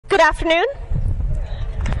Good afternoon.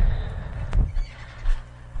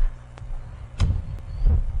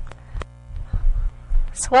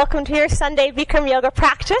 So welcome to your Sunday Bikram yoga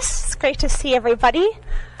practice. It's great to see everybody.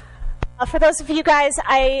 For those of you guys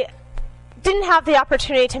I didn't have the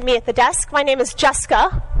opportunity to meet at the desk, my name is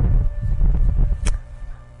Jessica,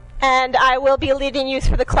 and I will be leading you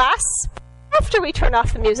through the class after we turn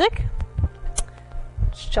off the music,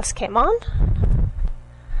 which just came on.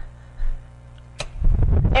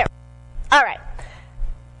 There. All right.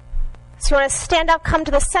 So you want to stand up, come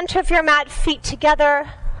to the center of your mat, feet together.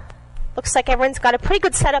 Looks like everyone's got a pretty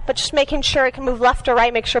good setup, but just making sure you can move left or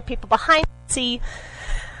right, make sure people behind see.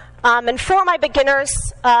 And for my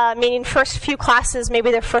beginners, meaning first few classes,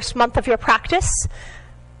 maybe their first month of your practice,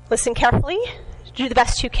 listen carefully, do the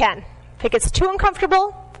best you can. If it gets too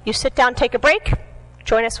uncomfortable, you sit down, take a break,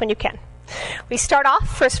 join us when you can. We start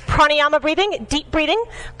off first pranayama breathing, deep breathing,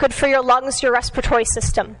 good for your lungs, your respiratory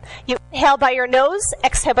system. You inhale by your nose,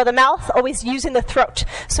 exhale by the mouth, always using the throat.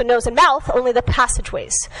 So nose and mouth, only the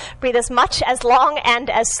passageways. Breathe as much, as long, and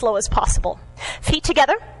as slow as possible. Feet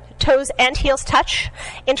together, toes and heels touch.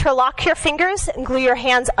 Interlock your fingers and glue your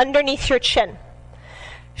hands underneath your chin.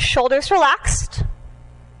 Shoulders relaxed.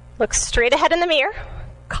 Look straight ahead in the mirror.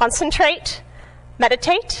 Concentrate.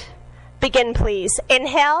 Meditate. Begin, please.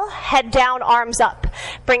 Inhale, head down, arms up.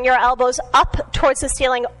 Bring your elbows up towards the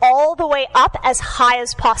ceiling, all the way up as high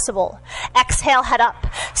as possible. Exhale, head up.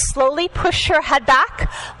 Slowly push your head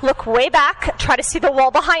back. Look way back. Try to see the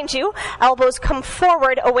wall behind you. Elbows come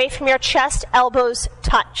forward, away from your chest. Elbows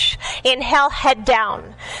touch. Inhale, head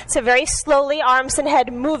down. So very slowly, arms and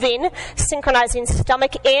head moving, synchronizing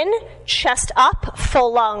stomach in, chest up,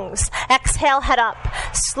 full lungs. Exhale, head up.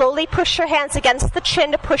 Slowly push your hands against the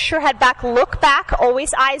chin to push your head back. Look back,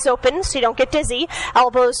 always eyes open so you don't get dizzy.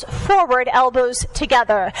 Elbows forward, elbows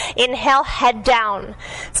together. Inhale, head down.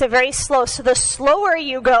 So very slow. So the slower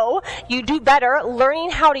you go, you do better learning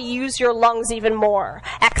how to use your lungs even more.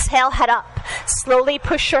 Exhale, head up. Slowly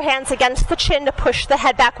push your hands against the chin to push the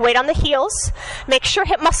head back. Weight on the heels. Make sure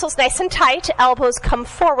hip muscles nice and tight. Elbows come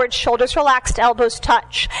forward, shoulders relaxed, elbows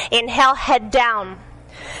touch. Inhale, head down.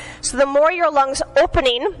 So the more your lungs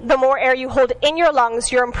opening, the more air you hold in your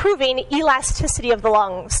lungs, you're improving elasticity of the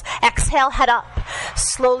lungs. Exhale, head up.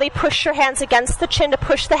 Slowly push your hands against the chin to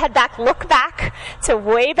push the head back. Look back to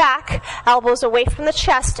way back. Elbows away from the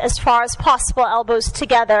chest as far as possible. Elbows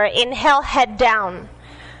together. Inhale, head down.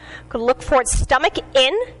 Good. Look forward. Stomach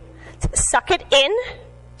in. Suck it in.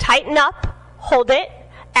 Tighten up. Hold it.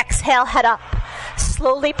 Exhale, head up.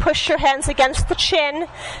 Slowly push your hands against the chin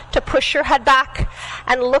to push your head back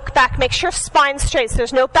and look back. Make sure spine's straight. So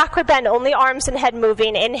there's no backward bend, only arms and head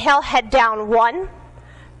moving. Inhale, head down. 1,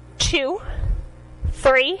 2,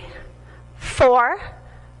 3, 4,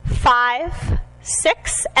 5,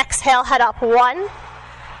 6. Exhale, head up. 1,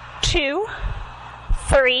 2,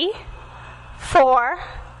 3, 4,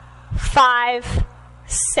 5,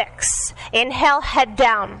 6. Inhale, head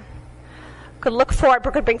down. Good. Look forward.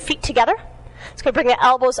 We're going to bring feet together. It's going to bring the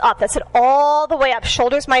elbows up. That's it. All the way up.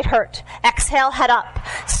 Shoulders might hurt. Exhale, head up.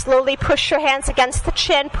 Slowly push your hands against the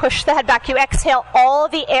chin. Push the head back. You exhale all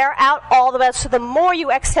the air out all the way. So the more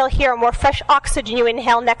you exhale here, more fresh oxygen you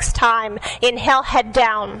inhale next time. Inhale, head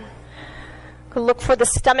down. Look for the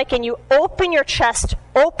stomach and you open your chest,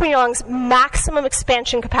 open your lungs, maximum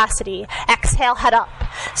expansion capacity. Exhale, head up.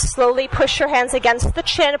 Slowly push your hands against the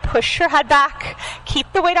chin, push your head back.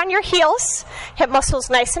 Keep the weight on your heels. Hip muscles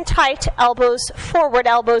nice and tight. Elbows forward,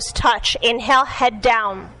 elbows touch. Inhale, head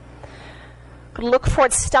down. Look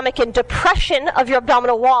forward, stomach in depression of your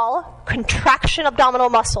abdominal wall, contraction abdominal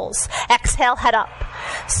muscles. Exhale, head up.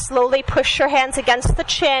 Slowly push your hands against the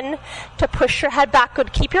chin to push your head back.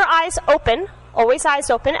 Good. Keep your eyes open. Always eyes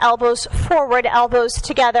open, elbows forward, elbows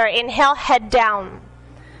together. Inhale, head down.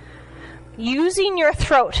 Using your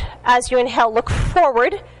throat as you inhale, look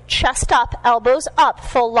forward, chest up, elbows up,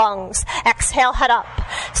 full lungs. Exhale, head up.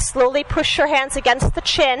 Slowly push your hands against the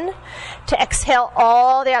chin to exhale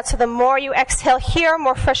all the way out. So the more you exhale here,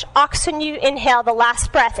 more fresh oxygen you inhale. The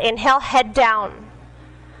last breath, inhale, head down.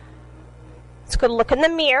 It's good. Look in the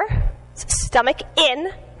mirror. Stomach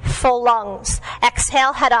in, full lungs.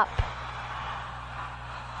 Exhale, head up.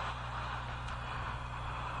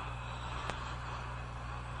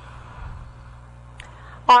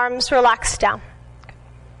 Arms relaxed down.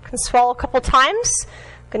 You can swallow a couple times.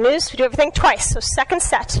 Good news, we do everything twice. So second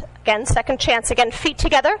set. Again, second chance. Again, feet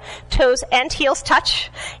together, toes and heels touch.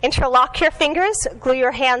 Interlock your fingers, glue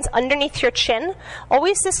your hands underneath your chin.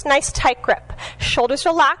 Always this nice tight grip. Shoulders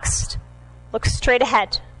relaxed. Look straight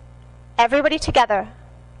ahead. Everybody together.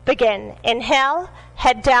 Begin. Inhale,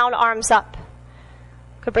 head down, arms up.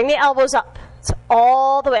 Good, bring the elbows up. So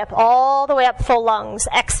all the way up, full lungs.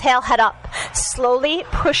 Exhale, head up. Slowly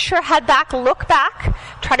push your head back, look back.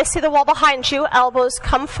 Try to see the wall behind you. Elbows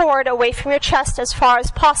come forward, away from your chest as far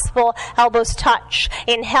as possible. Elbows touch.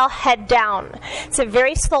 Inhale, head down. So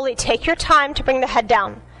very slowly, take your time to bring the head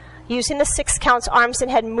down. Using the 6 counts, arms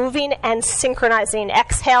and head moving and synchronizing.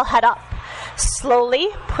 Exhale, head up. Slowly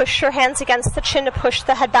push your hands against the chin to push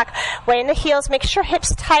the head back. Weighing the heels, make sure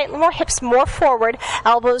hips tight, more hips more forward.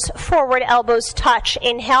 Elbows forward, elbows touch.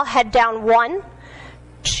 Inhale, head down. 1,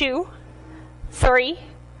 2, 3,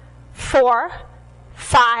 4,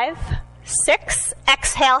 5, 6.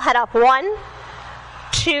 Exhale, head up. 1,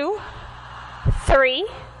 2, 3,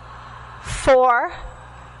 4,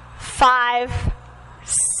 5,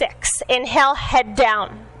 6. Inhale, head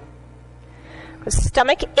down.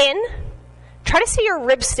 Stomach in. Try to see your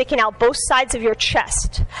ribs sticking out both sides of your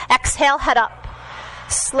chest. Exhale, head up.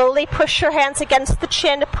 Slowly push your hands against the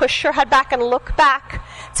chin to push your head back and look back.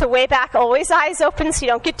 So way back, always eyes open so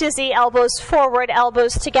you don't get dizzy. Elbows forward,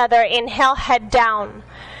 elbows together. Inhale, head down.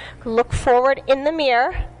 Look forward in the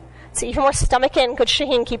mirror. So even more stomach in. Good,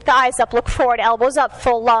 Shaheen. Keep the eyes up. Look forward. Elbows up.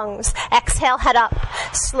 Full lungs. Exhale, head up.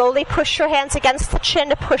 Slowly push your hands against the chin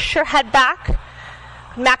to push your head back.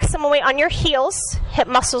 Maximum weight on your heels. Hip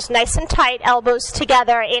muscles nice and tight. Elbows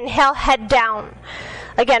together. Inhale, head down.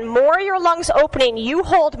 Again, more your lungs opening. You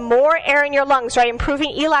hold more air in your lungs, right?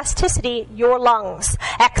 Improving elasticity, your lungs.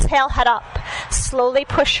 Exhale, head up. Slowly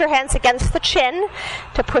push your hands against the chin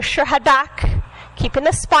to push your head back. Keeping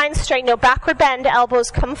the spine straight, no backward bend.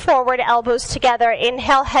 Elbows come forward, elbows together.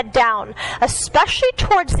 Inhale, head down. Especially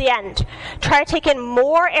towards the end. Try to take in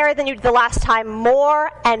more air than you did the last time.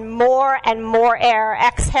 More and more and more air.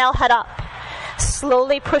 Exhale, head up.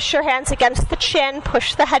 Slowly push your hands against the chin.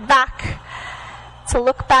 Push the head back. So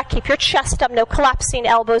look back, keep your chest up, no collapsing.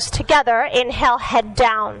 Elbows together. Inhale, head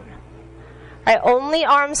down. All right, only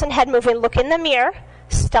arms and head moving. Look in the mirror.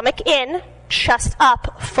 Stomach in. Chest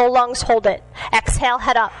up, full lungs, hold it. Exhale,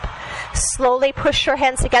 head up. Slowly push your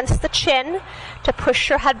hands against the chin to push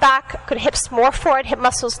your head back. Good, hips more forward, hip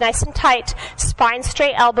muscles nice and tight. Spine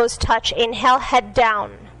straight, elbows touch. Inhale, head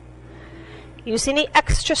down. Using the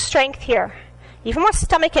extra strength here. Even more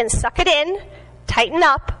stomach in, suck it in, tighten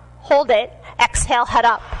up, hold it. Exhale, head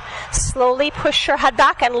up. Slowly push your head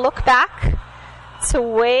back and look back. So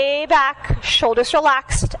way back, shoulders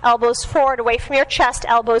relaxed, elbows forward, away from your chest,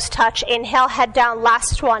 elbows touch. Inhale, head down,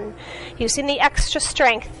 last one. Using the extra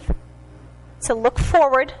strength. So look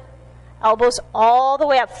forward, elbows all the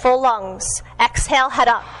way up, full lungs. Exhale, head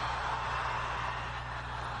up.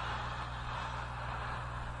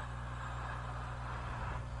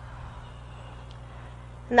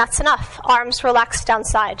 And that's enough. Arms relaxed down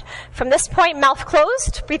side. From this point, mouth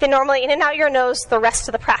closed, breathing normally in and out your nose the rest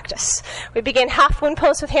of the practice. We begin half moon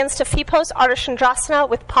pose with hands to feet pose, Ardha Chandrasana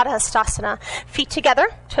with Padahastasana. Feet together,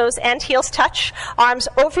 toes and heels touch, arms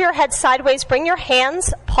over your head sideways, bring your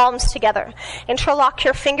hands, palms together. Interlock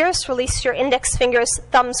your fingers, release your index fingers,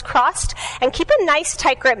 thumbs crossed, and keep a nice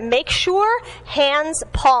tight grip. Make sure hands,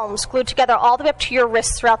 palms glued together all the way up to your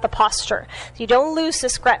wrists throughout the posture. So you don't lose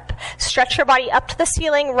this grip. Stretch your body up to the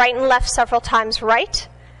ceiling, right and left several times. Right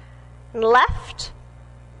and left,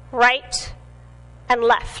 right and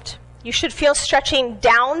left. You should feel stretching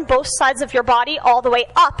down both sides of your body all the way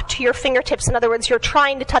up to your fingertips. In other words, you're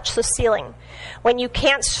trying to touch the ceiling. When you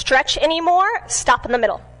can't stretch anymore, stop in the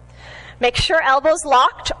middle. Make sure elbows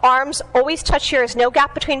locked, arms always touch ears, no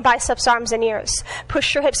gap between biceps, arms, and ears.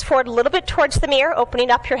 Push your hips forward a little bit towards the mirror,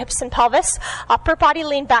 opening up your hips and pelvis. Upper body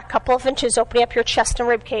lean back a couple of inches, opening up your chest and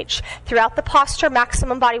rib cage. Throughout the posture,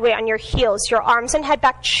 maximum body weight on your heels, your arms and head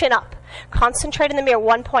back, chin up. Concentrate in the mirror,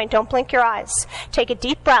 1 point, don't blink your eyes. Take a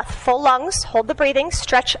deep breath, full lungs, hold the breathing,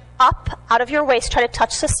 stretch up out of your waist, try to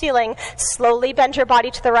touch the ceiling. Slowly bend your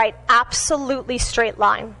body to the right, absolutely straight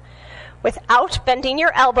line. Without bending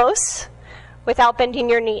your elbows, without bending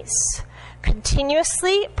your knees.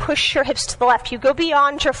 Continuously push your hips to the left. You go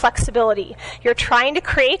beyond your flexibility. You're trying to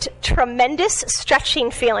create tremendous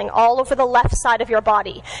stretching feeling all over the left side of your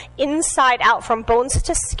body. Inside out, from bones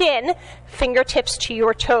to skin, fingertips to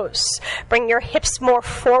your toes. Bring your hips more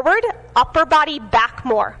forward, upper body back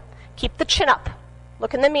more. Keep the chin up.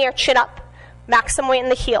 Look in the mirror, chin up. Maximum weight in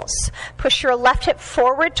the heels. Push your left hip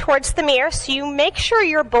forward towards the mirror so you make sure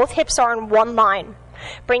your both hips are in one line.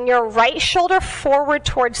 Bring your right shoulder forward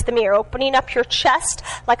towards the mirror, opening up your chest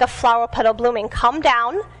like a flower petal blooming. Come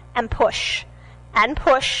down and push, and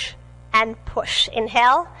push, and push.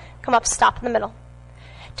 Inhale, come up, stop in the middle.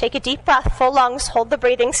 Take a deep breath, full lungs, hold the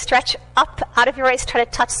breathing, stretch up out of your waist, try to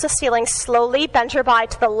touch the ceiling, slowly bend your body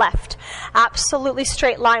to the left. Absolutely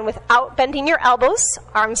straight line without bending your elbows,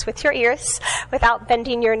 arms with your ears, without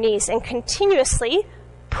bending your knees, and continuously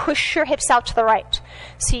push your hips out to the right.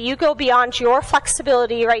 So you go beyond your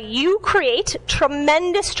flexibility, right? You create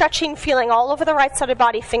tremendous stretching feeling all over the right side of the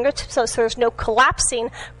body, fingertips so there's no collapsing,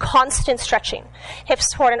 constant stretching.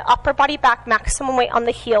 Hips forward and upper body back, maximum weight on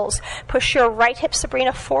the heels. Push your right hip,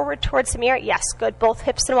 Sabrina, forward towards the mirror. Yes, good. Both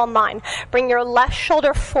hips in 1 line. Bring your left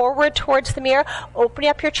shoulder forward towards the mirror, opening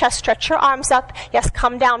up your chest, stretch your arms up. Yes,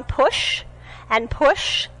 come down, push, and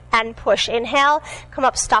push, and push. Inhale, come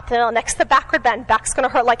up, stop the middle. Next, the backward bend. Back's going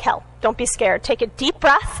to hurt like hell. Don't be scared. Take a deep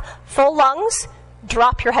breath, full lungs,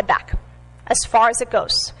 drop your head back as far as it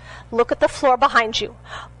goes. Look at the floor behind you.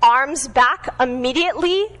 Arms back,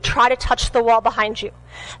 immediately try to touch the wall behind you.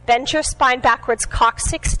 Bend your spine backwards,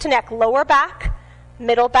 coccyx to neck, lower back,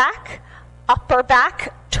 middle back, upper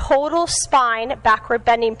back, total spine, backward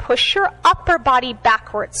bending. Push your upper body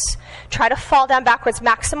backwards. Try to fall down backwards,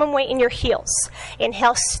 maximum weight in your heels.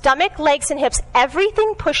 Inhale, stomach, legs, and hips.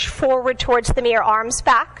 Everything push forward towards the mirror. Arms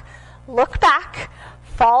back, look back,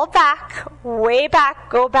 fall back, way back,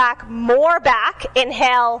 go back, more back.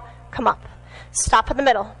 Inhale, come up. Stop in the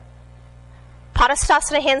middle.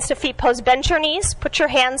 Padastasana, hands to feet pose. Bend your knees. Put your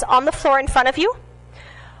hands on the floor in front of you.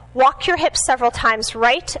 Walk your hips several times,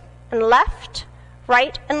 right and left,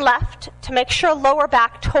 right and left, to make sure lower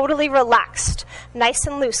back totally relaxed, nice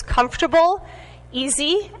and loose, comfortable,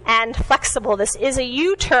 easy, and flexible. This is a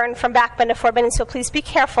U-turn from back bend to forward bending, so please be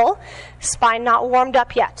careful. Spine not warmed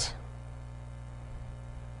up yet.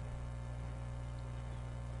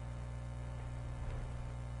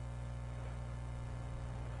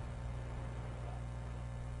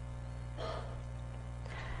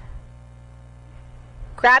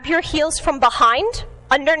 Grab your heels from behind,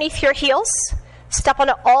 underneath your heels. Step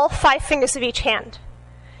onto all 5 fingers of each hand.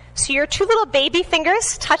 So your 2 little baby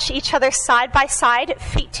fingers touch each other side by side,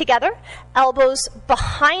 feet together, elbows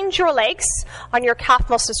behind your legs on your calf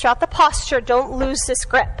muscles. Throughout the posture, don't lose this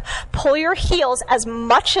grip. Pull your heels as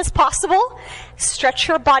much as possible. Stretch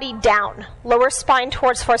your body down. Lower spine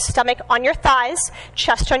towards floor, stomach on your thighs,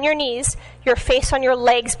 chest on your knees, your face on your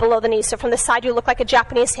legs below the knees. So from the side, you look like a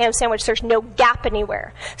Japanese ham sandwich. There's no gap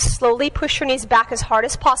anywhere. Slowly push your knees back as hard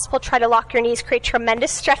as possible. Try to lock your knees. Create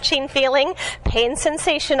tremendous stretching feeling, pain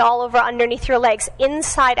sensation all over underneath your legs,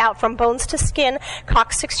 inside out, from bones to skin,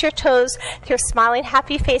 coccyx to your toes. With your smiling,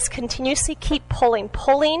 happy face, continuously keep pulling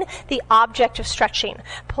the object of stretching.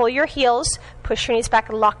 Pull your heels, push your knees back,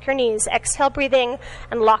 and lock your knees. Exhale, breathing,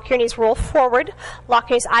 and lock your knees. Roll forward. Lock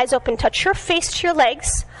your knees, eyes open. Touch your face to your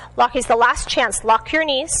legs. Lock is the last chance. Lock your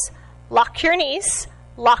knees. Lock your knees.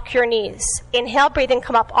 Lock your knees. Inhale, breathing,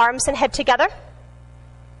 come up. Arms and head together.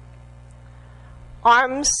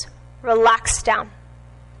 Arms, relax down.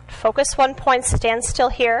 Focus 1 point. Stand still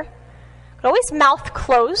here. Always mouth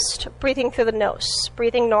closed, breathing through the nose.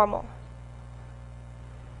 Breathing normal.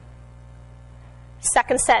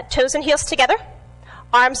 Second set. Toes and heels together.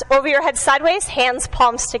 Arms over your head sideways. Hands,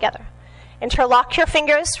 palms together. Interlock your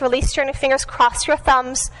fingers, release your fingers, cross your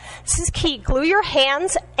thumbs. This is key. Glue your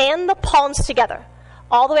hands and the palms together,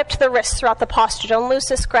 all the way up to the wrists throughout the posture. Don't lose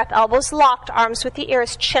this grip. Elbows locked, arms with the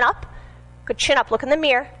ears, chin up. Good, chin up. Look in the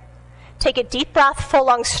mirror. Take a deep breath, full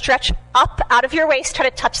lungs, stretch up out of your waist, try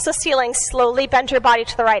to touch the ceiling, slowly bend your body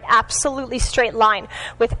to the right, absolutely straight line,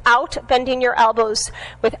 without bending your elbows,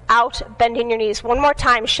 without bending your knees. One more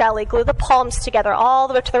time, Shelly, glue the palms together all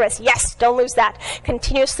the way to the wrist. Yes, don't lose that.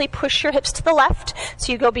 Continuously push your hips to the left,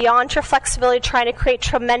 so you go beyond your flexibility, trying to create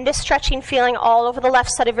tremendous stretching feeling all over the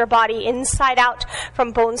left side of your body, inside out,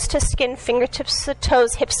 from bones to skin, fingertips to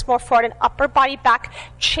toes, hips more forward, and upper body back,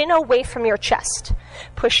 chin away from your chest.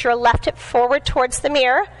 Push your left hip forward towards the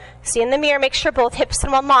mirror. See in the mirror, make sure both hips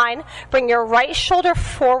in 1 line. Bring your right shoulder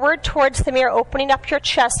forward towards the mirror, opening up your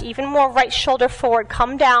chest, even more right shoulder forward.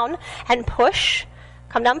 Come down and push.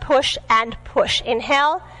 Come down, push, and push.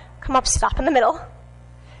 Inhale, come up, stop in the middle.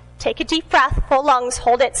 Take a deep breath, full lungs,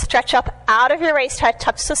 hold it, stretch up out of your waist, try to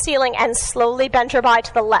touch the ceiling, and slowly bend your body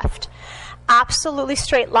to the left. Absolutely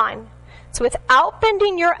straight line. So without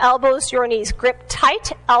bending your elbows, your knees, grip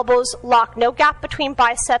tight, elbows locked. No gap between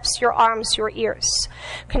biceps, your arms, your ears.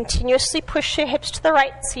 Continuously push your hips to the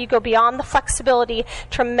right so you go beyond the flexibility.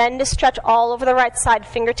 Tremendous stretch all over the right side.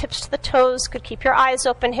 Fingertips to the toes. Good. Keep your eyes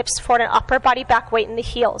open, hips forward and upper body back, weight in the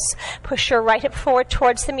heels. Push your right hip forward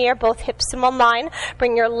towards the mirror, both hips in 1 line.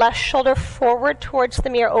 Bring your left shoulder forward towards the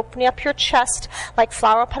mirror, opening up your chest like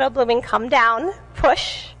flower petal blooming. Come down,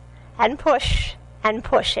 push, and push, and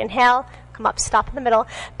push. Inhale. come up, stop in the middle,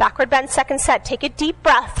 backward bend, second set. Take a deep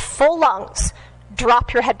breath, full lungs.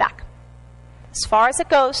 Drop your head back. As far as it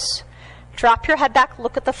goes, drop your head back,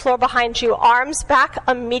 look at the floor behind you. Arms back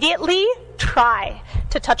immediately. Try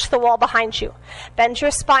to touch the wall behind you. Bend your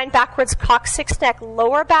spine backwards, coccyx neck,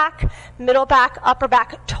 lower back, middle back, upper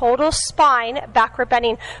back, total spine, backward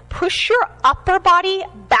bending. Push your upper body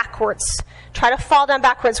backwards. Try to fall down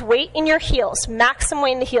backwards. Weight in your heels, maximum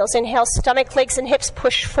weight in the heels. Inhale, stomach, legs, and hips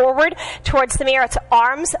push forward towards the mirror. It's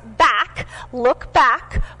arms back, look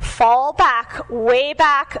back, fall back, way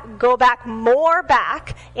back, go back, more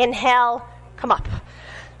back. Inhale, come up.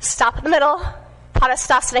 Stop in the middle.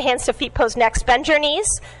 Padastasana, hands to feet pose next. Bend your knees.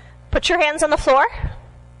 Put your hands on the floor.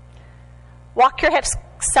 Walk your hips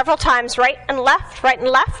several times, right and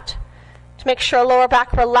left, to make sure lower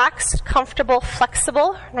back relaxed, comfortable,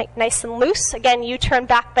 flexible, nice and loose. Again, U-turn,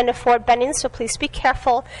 back bend to forward bending, so please be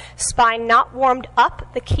careful. Spine not warmed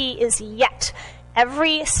up. The key is yet.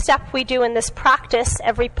 Every step we do in this practice,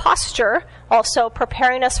 every posture, also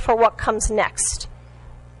preparing us for what comes next.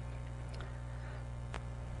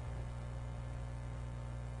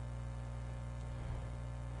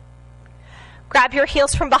 Grab your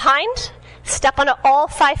heels from behind. Step onto all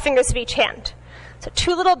 5 fingers of each hand. So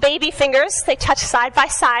 2 little baby fingers, they touch side by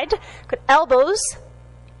side. Good elbows,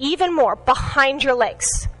 even more, behind your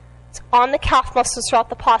legs. It's on the calf muscles throughout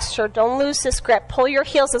the posture. Don't lose this grip. Pull your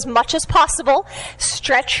heels as much as possible.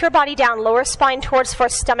 Stretch your body down. Lower spine towards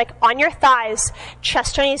first, stomach on your thighs.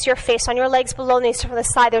 Chest on knees, your face on your legs, below knees from the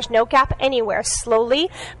side. There's no gap anywhere. Slowly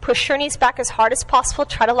push your knees back as hard as possible.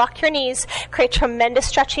 Try to lock your knees. Create tremendous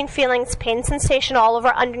stretching feelings, pain sensation all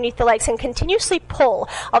over underneath the legs, and continuously pull.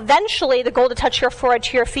 Eventually, the goal to touch your forehead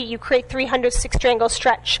to your feet. You create 360 angle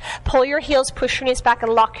stretch. Pull your heels, push your knees back,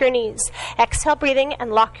 and lock your knees. Exhale, breathing,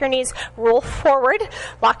 and lock your knees. Roll forward.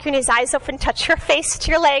 Lock your knees, eyes open, touch your face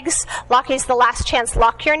to your legs. Lock your knees, the last chance.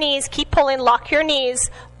 Lock your knees. Keep pulling. Lock your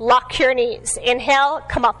knees. Lock your knees. Inhale,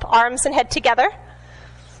 come up. Arms and head together.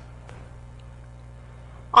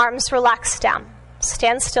 Arms relax down.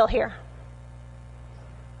 Stand still here.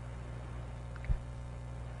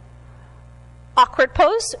 Awkward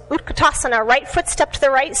pose, Utkatasana, right foot step to the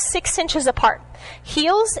right, 6 inches apart.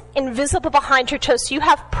 Heels invisible behind your toes, so you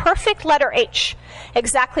have perfect letter H.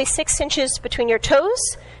 Exactly 6 inches between your toes,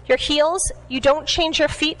 your heels. You don't change your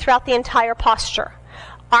feet throughout the entire posture.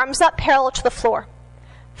 Arms up, parallel to the floor.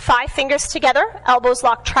 5 fingers together, elbows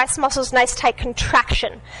locked, tricep muscles nice tight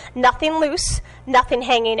contraction. Nothing loose, nothing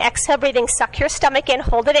hanging. Exhale, breathing, suck your stomach in,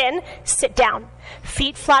 hold it in, sit down.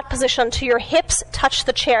 Feet flat position until your hips touch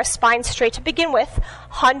the chair, spine straight to begin with.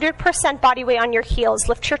 100% body weight on your heels.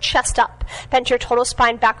 Lift your chest up. Bend your total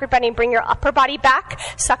spine backward bending. Bring your upper body back.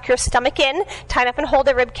 Suck your stomach in. Tighten up and hold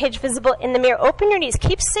the rib cage visible in the mirror. Open your knees.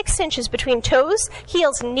 Keep 6 inches between toes,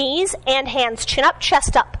 heels, knees, and hands. Chin up,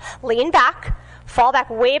 chest up. Lean back. Fall back,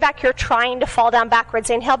 way back. You're trying to fall down backwards.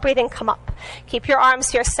 Inhale, breathing, come up. Keep your arms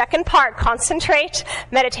here. Second part, concentrate,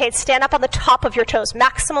 meditate. Stand up on the top of your toes,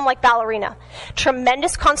 maximum like ballerina.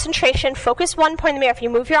 Tremendous concentration. Focus one point in the mirror. If you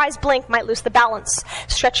move your eyes, blink, might lose the balance.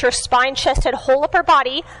 Stretch your spine, chest, head, whole upper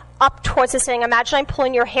body up towards the ceiling. Imagine I'm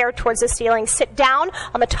pulling your hair towards the ceiling. Sit down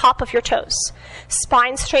on the top of your toes.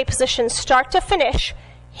 Spine straight position, start to finish.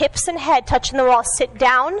 Hips and head touching the wall. Sit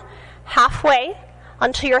down halfway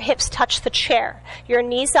until your hips touch the chair. Your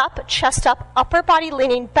knees up, chest up, upper body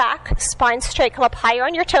leaning back, spine straight. Come up higher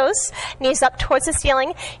on your toes, knees up towards the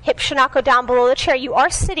ceiling. Hips should not go down below the chair. You are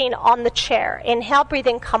sitting on the chair. Inhale,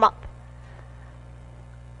 breathing, come up.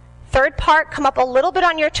 Third part, come up a little bit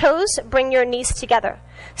on your toes, bring your knees together.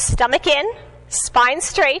 Stomach in, spine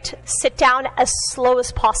straight, sit down as slow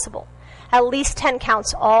as possible. At least 10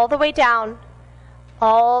 counts, all the way down,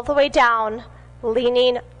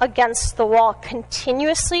 leaning against the wall.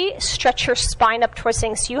 Continuously stretch your spine up towards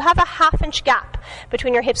things. So you have a 1/2 inch gap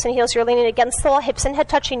between your hips and heels. You're leaning against the wall, hips and head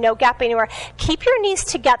touching, no gap anywhere. Keep your knees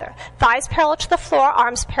together. Thighs parallel to the floor,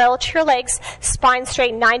 arms parallel to your legs, spine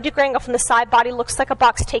straight, 90-degree angle from the side, body looks like a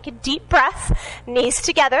box. Take a deep breath, knees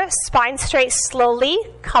together, spine straight, slowly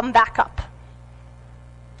come back up.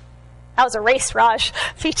 That was a race, Raj.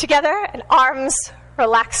 Feet together and arms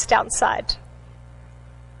relaxed downside.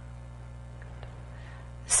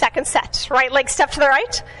 Second set, right leg step to the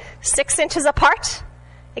right, 6 inches apart.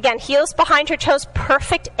 Again, heels behind your toes,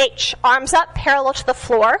 perfect H. Arms up, parallel to the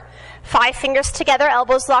floor. 5 fingers together,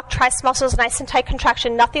 elbows locked, triceps muscles nice and tight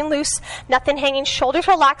contraction, nothing loose, nothing hanging, shoulders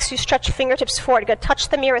relaxed. You stretch fingertips forward. Good. Touch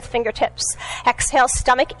the mirror with fingertips. Exhale,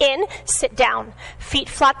 stomach in, sit down. Feet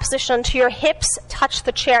flat position onto your hips, touch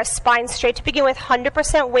the chair, spine straight to begin with,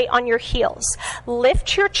 100% weight on your heels.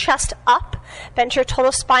 Lift your chest up, bend your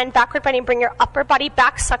total spine backward bending, bring your upper body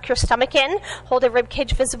back, suck your stomach in, hold a rib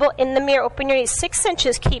cage visible in the mirror, open your knees 6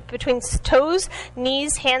 inches, keep between toes,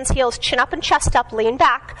 knees, hands, heels, chin up and chest up, lean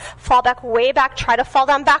back, fall back, way back, try to fall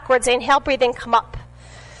down backwards, inhale, breathe in, come up.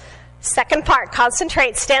 Second part,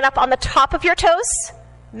 concentrate, stand up on the top of your toes,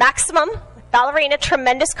 maximum, ballerina,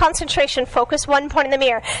 tremendous concentration, focus one point in the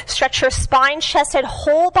mirror, stretch your spine, chest, head,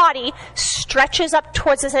 whole body stretches up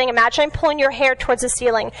towards the ceiling, imagine I'm pulling your hair towards the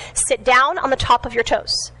ceiling, sit down on the top of your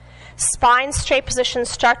toes, spine straight position,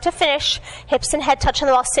 start to finish, hips and head touch on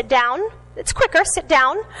the wall, sit down. It's quicker. Sit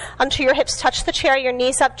down until your hips touch the chair, your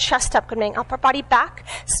knees up, chest up. Good morning. Upper body back,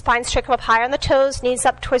 spine straight, come up higher on the toes, knees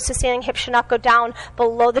up towards the ceiling, hips should not go down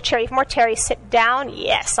below the chair. Even more, Terry. Sit down.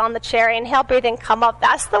 Yes, on the chair. Inhale, breathe in, come up.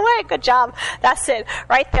 That's the way. Good job. That's it.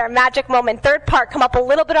 Right there. Magic moment. Third part, come up a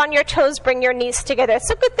little bit on your toes, bring your knees together. It's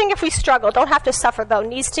a good thing if we struggle. Don't have to suffer though.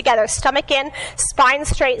 Knees together, stomach in, spine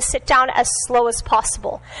straight, sit down as slow as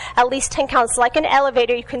possible. At least 10 counts. Like an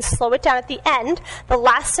elevator, you can slow it down at the end. The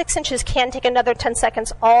last 6 inches can take another 10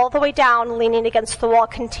 seconds all the way down, leaning against the wall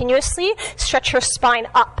continuously. Stretch your spine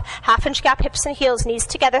up. Half-inch gap, hips and heels, knees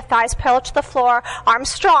together, thighs parallel to the floor,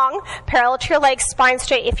 arms strong, parallel to your legs, spine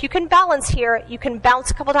straight. If you can balance here, you can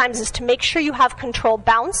bounce a couple times, is to make sure you have control.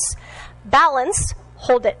 Bounce, balance,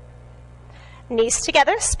 hold it. Knees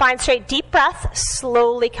together, spine straight, deep breath,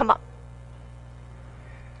 slowly come up.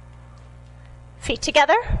 Feet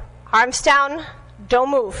together, arms down,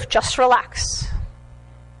 don't move, just relax.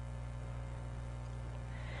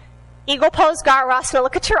 Eagle pose, Garasana.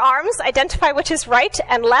 Look at your arms. Identify which is right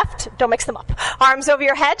and left. Don't mix them up. Arms over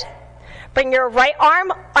your head. Bring your right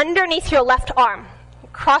arm underneath your left arm.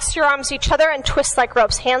 Cross your arms each other and twist like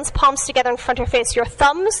ropes. Hands, palms together in front of your face. Your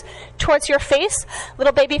thumbs towards your face.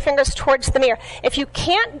 Little baby fingers towards the mirror. If you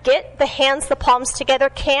can't get the hands, the palms together,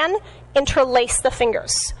 can interlace the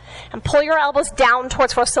fingers. And pull your elbows down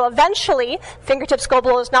towards floor. So eventually, fingertips go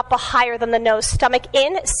below, not higher than the nose. Stomach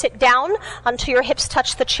in, sit down until your hips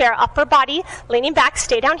touch the chair. Upper body, leaning back,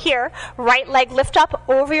 stay down here. Right leg lift up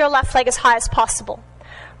over your left leg as high as possible.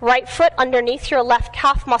 Right foot underneath your left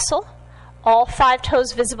calf muscle. All 5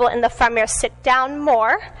 toes visible in the front mirror. Sit down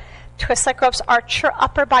more. Twist like ropes, arch your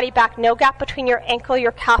upper body back. No gap between your ankle,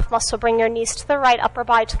 your calf muscle. Bring your knees to the right, upper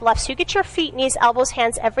body to the left. So you get your feet, knees, elbows,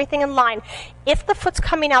 hands, everything in line. If the foot's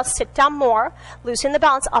coming out, sit down more. Losing the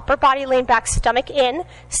balance, upper body lean back, stomach in.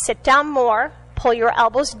 Sit down more. Pull your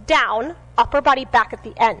elbows down, upper body back at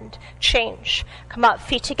the end. Change. Come up,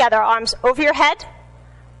 feet together, arms over your head.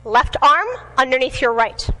 Left arm underneath your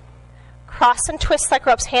right. Cross and twist like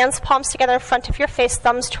ropes, hands, palms together in front of your face,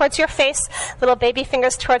 thumbs towards your face, little baby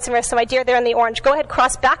fingers towards the mirror. So my dear, they're in the orange. Go ahead,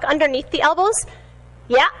 cross back underneath the elbows.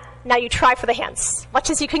 Yeah, now you try for the hands. Much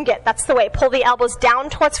as you can get, that's the way. Pull the elbows down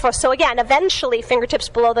towards floor. So again, eventually, fingertips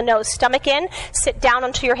below the nose, stomach in, sit down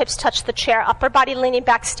until your hips touch the chair, upper body leaning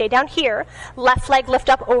back, stay down here. Left leg lift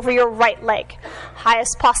up over your right leg.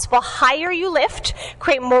 Highest possible. Higher you lift,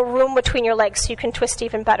 create more room between your legs so you can twist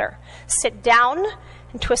even better. Sit down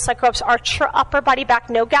and twist like ropes. Arch your upper body back.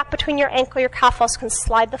 No gap between your ankle, your calf muscle. Can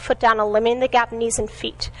slide the foot down, eliminating the gap, knees and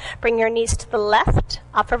feet. Bring your knees to the left,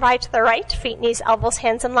 upper body to the right. Feet, knees, elbows,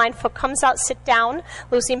 hands in line. Foot comes out, sit down.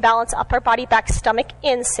 Losing balance, upper body back, stomach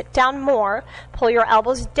in. Sit down more. Pull your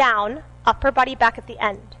elbows down, upper body back at the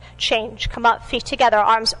end. Change. Come up, feet together,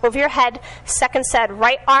 arms over your head. Second set,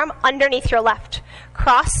 right arm underneath your left.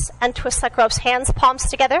 Cross and twist like ropes, hands, palms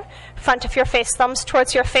together, front of your face, thumbs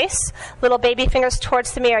towards your face, little baby fingers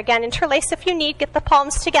towards the mirror. Again, interlace if you need, get the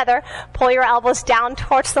palms together, pull your elbows down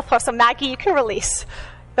towards the floor. So Maggie, you can release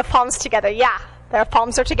the palms together. Yeah. Their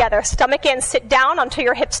palms are together. Stomach in, sit down until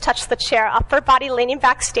your hips touch the chair. Upper body leaning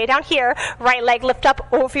back, stay down here. Right leg lift up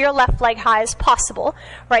over your left leg high as possible.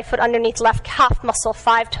 Right foot underneath left calf muscle,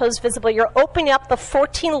 5 toes visible. You're opening up the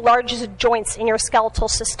 14 largest joints in your skeletal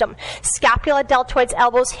system. Scapula, deltoids,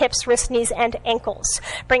 elbows, hips, wrists, knees, and ankles.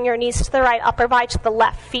 Bring your knees to the right, upper body to the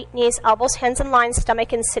left. Feet, knees, elbows, hands in line.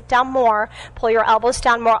 Stomach in, sit down more. Pull your elbows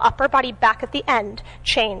down more. Upper body back at the end.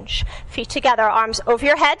 Change. Feet together, arms over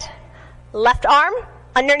your head. Left arm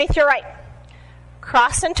underneath your right.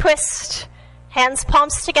 Cross and twist. Hands,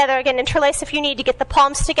 palms together. Again, interlace if you need to get the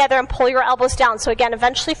palms together and pull your elbows down. So again,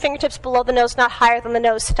 eventually fingertips below the nose, not higher than the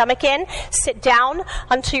nose. Stomach in, sit down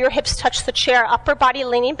until your hips touch the chair. Upper body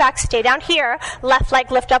leaning back, stay down here. Left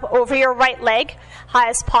leg lift up over your right leg, high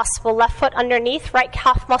as possible. Left foot underneath, right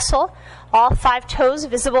calf muscle. All 5 toes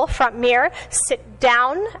visible, front mirror. Sit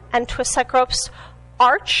down and twist like ropes.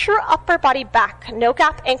 Arch your upper body back. No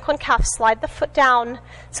gap, ankle and calf. Slide the foot down.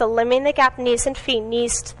 So limiting the gap, knees and feet.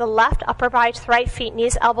 Knees to the left, upper body to the right, feet,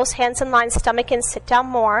 knees, elbows, hands in line, stomach in, sit down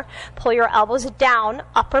more. Pull your elbows down,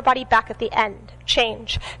 upper body back at the end.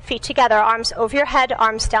 Change. Feet together, arms over your head,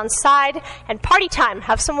 arms down side. And party time.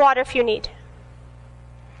 Have some water if you need.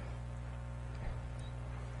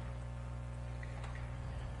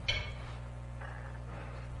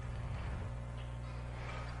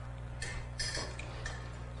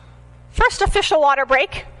 First official water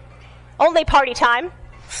break, only party time.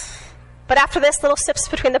 But after this, little sips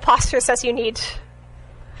between the postures as you need.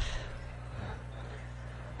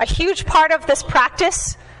 A huge part of this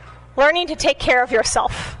practice, learning to take care of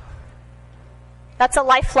yourself. That's a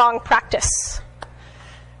lifelong practice.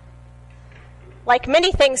 Like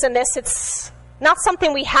many things in this, it's not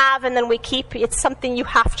something we have and then we keep. It's something you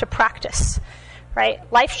have to practice, right?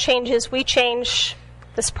 Life changes, we change.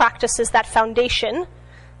 This practice is that foundation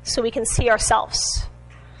so we can see ourselves.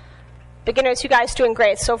 Beginners, you guys doing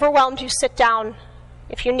great. So overwhelmed, you sit down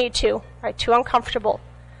if you need to, right? Too uncomfortable.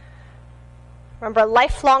 Remember, a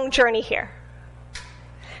lifelong journey here.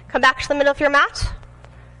 Come back to the middle of your mat.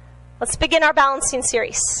 Let's begin our balancing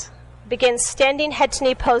series. Begin standing head to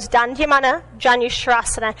knee pose, Dandiyamana,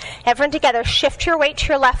 Janushirasana. Everyone together, shift your weight to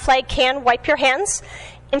your left leg, wipe your hands.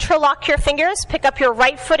 Interlock your fingers, pick up your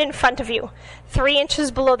right foot in front of you, 3 inches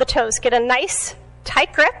below the toes. Get a nice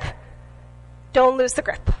tight grip. Don't lose the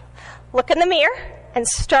grip. Look in the mirror and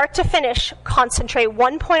start to finish. Concentrate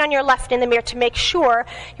 1 point on your left in the mirror to make sure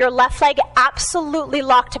your left leg absolutely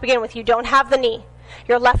locked to begin with. You don't have the knee.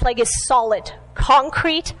 Your left leg is solid,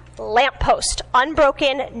 concrete, lamppost,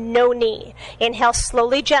 unbroken, no knee. Inhale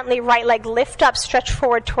slowly, gently, right leg lift up, stretch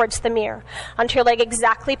forward towards the mirror. Onto your leg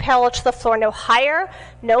exactly parallel to the floor, no higher,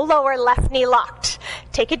 no lower, left knee locked.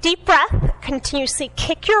 Take a deep breath, continuously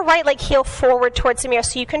kick your right leg heel forward towards the mirror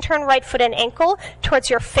so you can turn right foot and ankle towards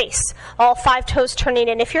your face. All 5 toes turning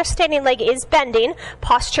in. If your standing leg is bending,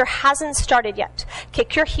 posture hasn't started yet.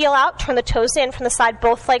 Kick your heel out, turn the toes in from the side,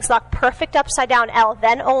 both legs locked, perfect upside down L,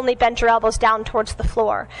 then only bend your elbows down towards the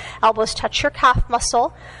floor. Elbows touch your calf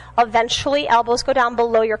muscle. Eventually, elbows go down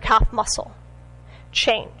below your calf muscle.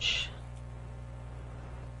 Change.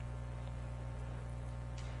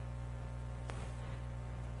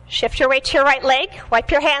 Shift your weight to your right leg.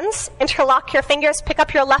 Wipe your hands. Interlock your fingers. Pick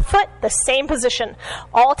up your left foot. The same position.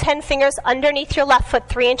 All 10 fingers underneath your left foot,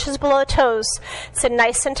 3 inches below the toes. It's a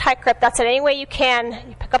nice and tight grip. That's it any way you can.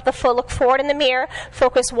 You pick up the foot, look forward in the mirror.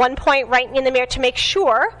 Focus 1 point right in the mirror to make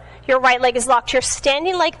sure your right leg is locked. Your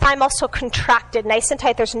standing leg thigh muscle contracted, nice and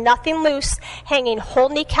tight. There's nothing loose, hanging. Whole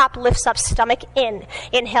kneecap lifts up, stomach in.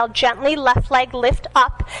 Inhale gently, left leg lift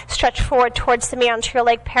up, stretch forward towards the mirror until your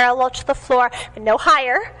leg parallel to the floor, but no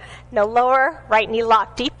higher, no lower, right knee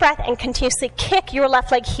locked. Deep breath and continuously kick your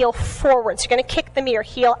left leg heel forward. So you're going to kick the mirror,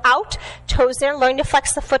 heel out, toes in, learning to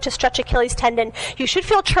flex the foot to stretch Achilles tendon. You should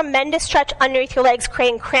feel tremendous stretch underneath your legs,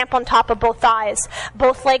 creating cramp on top of both thighs.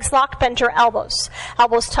 Both legs locked, bend your elbows.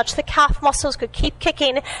 Elbows touch the calf muscles, good. Keep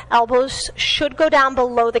kicking. Elbows should go down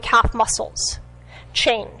below the calf muscles.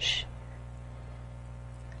 Change.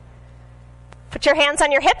 Put your hands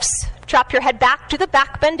on your hips, drop your head back, do the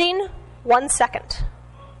back bending, 1 second.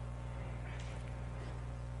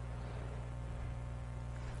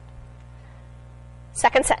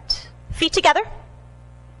 Second set. Feet together.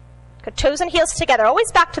 Good, toes and heels together.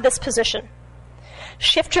 Always back to this position.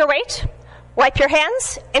 Shift your weight. Wipe your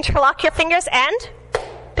hands. Interlock your fingers and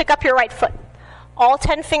pick up your right foot. All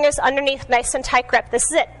 10 fingers underneath, nice and tight grip. This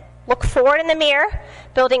is it. Look forward in the mirror,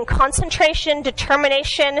 building concentration,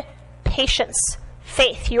 determination, patience,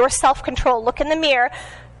 faith, your self-control. Look in the mirror.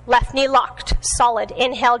 Left knee locked, solid.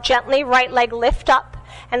 Inhale gently, right leg lift up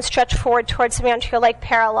and stretch forward towards the mirror until your leg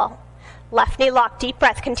parallel. Left knee locked, deep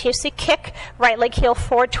breath, continuously kick, right leg heel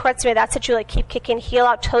forward towards me. That's it, Julie. Keep kicking, heel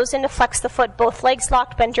out, toes in to flex the foot, both legs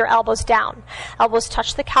locked, bend your elbows down. Elbows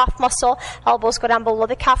touch the calf muscle, elbows go down below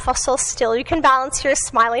the calf muscle. Still, you can balance here,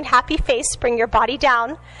 smiling, happy face. Bring your body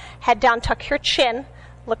down, head down, tuck your chin,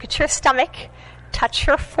 look at your stomach, touch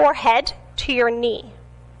your forehead to your knee.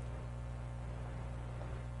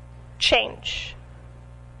 Change.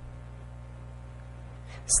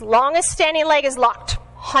 As long as standing leg is locked,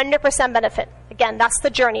 100% benefit. Again, again. That's the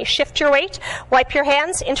journey. Shift your weight, wipe your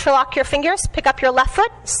hands, interlock your fingers, pick up your left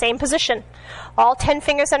foot, same position. All 10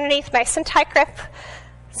 fingers underneath, nice and tight grip.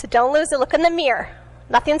 So don't lose it. Look in the mirror.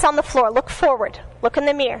 Nothing's on the floor. Look forward. Look in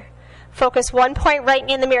the mirror. Focus one point, right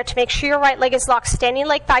knee in the mirror to make sure your right leg is locked. Standing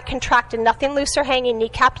leg thigh contracted, nothing loose or hanging.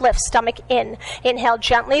 Kneecap lift, stomach in. Inhale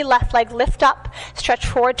gently, left leg lift up. Stretch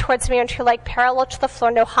forward towards the mirror until your leg parallel to the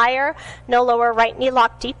floor. No higher, no lower. Right knee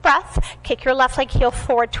locked, deep breath. Kick your left leg heel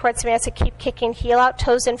forward towards the mirror. So keep kicking, heel out,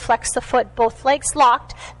 toes in, flex the foot. Both legs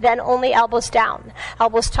locked, then only elbows down.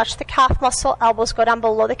 Elbows touch the calf muscle, elbows go down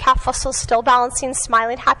below the calf muscle. Still balancing,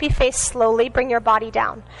 smiling, happy face. Slowly bring your body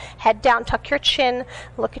down. Head down, tuck your chin,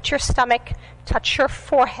 look at your stomach. Touch your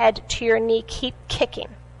forehead to your knee. Keep kicking.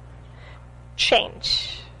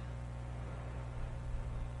 Change.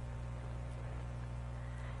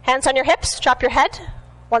 Hands on your hips. Drop your head.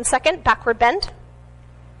 1 second. Backward bend.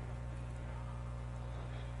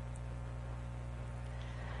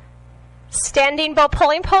 Standing bow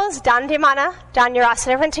pulling pose. Dandimana.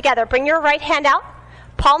 Dhanurasana. Everyone together. Bring your right hand out.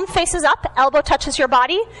 Palm faces up. Elbow touches your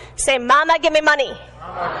body. Say, Mama, give me money.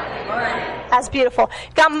 That's beautiful.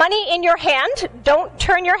 Got money in your hand. Don't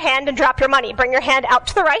turn your hand and drop your money. Bring your hand out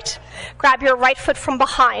to the right. Grab your right foot from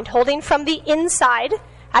behind, holding from the inside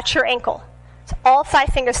at your ankle. So all 5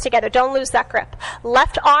 fingers together. Don't lose that grip.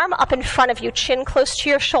 Left arm up in front of you, chin close to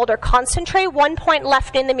your shoulder. Concentrate 1 point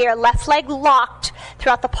left in the mirror. Left leg locked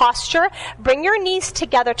throughout the posture. Bring your knees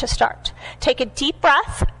together to start. Take a deep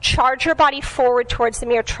breath. Charge your body forward towards the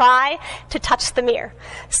mirror. Try to touch the mirror.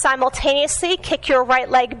 Simultaneously, kick your right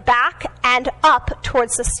leg back and up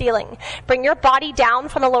towards the ceiling. Bring your body down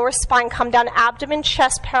from the lower spine. Come down, abdomen,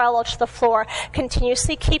 chest parallel to the floor.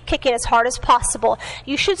 Continuously keep kicking as hard as possible.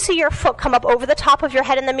 You should see your foot come up over the top of your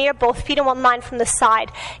head in the mirror, both feet in one line from the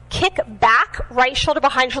side. Kick back, right shoulder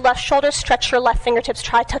behind your left shoulder, stretch your left fingertips.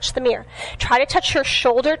 Try to touch the mirror. Try to touch your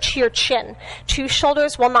shoulder to your chin. 2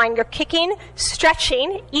 shoulders, 1 line. You're kicking,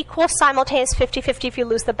 stretching, equal simultaneous 50-50 if you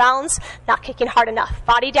lose the balance, not kicking hard enough.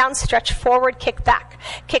 Body down, stretch forward, kick back.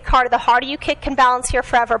 Kick harder. The harder you kick can balance here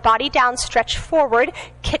forever. Body down, stretch forward,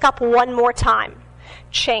 kick up 1 more time.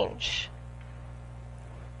 Change.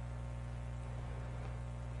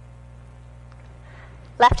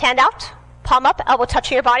 Left hand out, palm up, elbow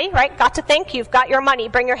touching your body, right? Got to think, you've got your money.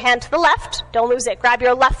 Bring your hand to the left, don't lose it. Grab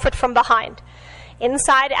your left foot from behind.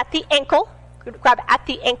 Inside at the ankle, grab at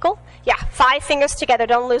the ankle. Yeah, 5 fingers together,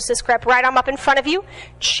 don't lose this grip. Right arm up in front of you,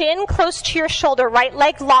 chin close to your shoulder, right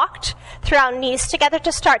leg locked, throughout knees together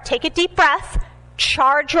to start. Take a deep breath,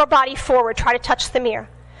 charge your body forward, try to touch the mirror.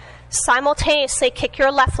 Simultaneously kick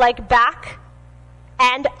your left leg back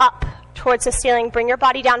and up towards the ceiling. Bring your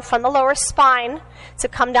body down from the lower spine to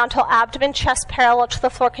come down till abdomen, chest parallel to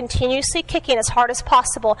the floor. Continuously kicking as hard as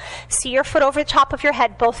possible. See your foot over the top of your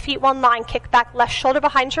head, both feet 1 line. Kick back, left shoulder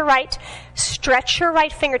behind your right. Stretch your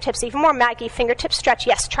right fingertips. Even more, Maggie. Fingertips stretch.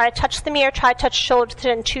 Yes, try to touch the mirror. Try to touch shoulder to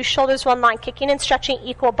chin. 2 shoulders, 1 line. Kicking and stretching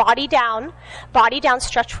equal. Body down. Body down,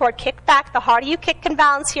 stretch forward. Kick back. The harder you kick can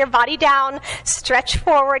balance here. Body down. Stretch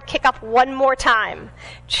forward. Kick up 1 more time.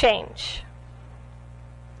 Change.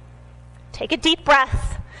 Take a deep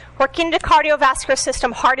breath. Working the cardiovascular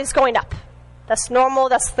system. Heart is going up. That's normal.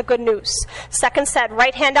 That's the good news. Second set.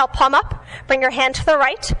 Right hand out, palm up. Bring your hand to the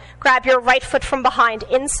right. Grab your right foot from behind.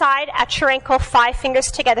 Inside at your ankle. 5 fingers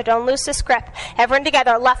together. Don't lose this grip. Everyone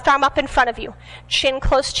together. Left arm up in front of you. Chin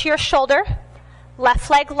close to your shoulder. Left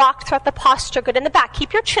leg locked throughout the posture. Good in the back.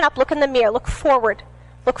 Keep your chin up. Look in the mirror. Look forward.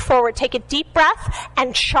 Look forward. Take a deep breath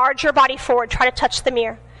and charge your body forward. Try to touch the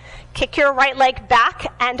mirror. Kick your right leg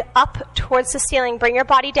back and up towards the ceiling. Bring your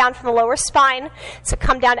body down from the lower spine. So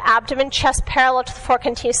come down, abdomen, chest parallel to the floor.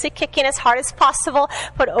 Continuously kicking as hard as possible.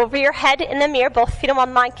 Put over your head in the mirror. Both feet in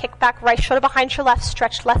 1 line. Kick back, right shoulder behind your left.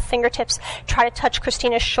 Stretch left fingertips. Try to touch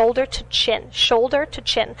Christina's shoulder to chin. Shoulder to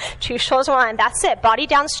chin. 2 shoulders, 1 line. That's it. Body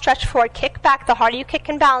down, stretch forward. Kick back. The harder you kick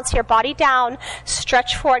can balance here. Body down,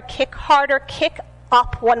 stretch forward. Kick harder. Kick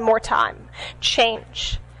up 1 more time.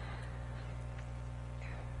 Change.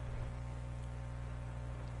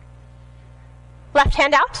 Left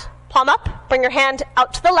hand out, palm up, bring your hand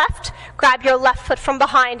out to the left, grab your left foot from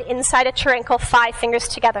behind, inside at your ankle, 5 fingers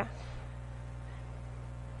together.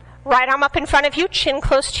 Right arm up in front of you, chin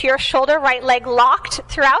close to your shoulder, right leg locked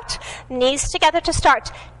throughout, knees together to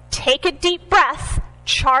start. Take a deep breath,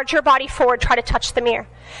 charge your body forward, try to touch the mirror.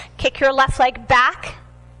 Kick your left leg back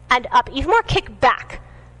and up, even more kick back.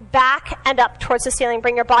 back and up towards the ceiling.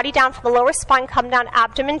 Bring your body down from the lower spine, come down,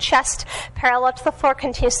 abdomen, chest, parallel to the floor,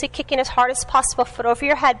 continuously kicking as hard as possible, foot over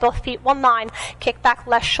your head, both feet 1-9. Kick back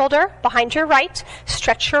left shoulder behind your right,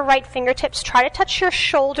 stretch your right fingertips, try to touch your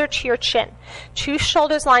shoulder to your chin. 2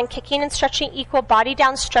 shoulders line, kicking and stretching equal, body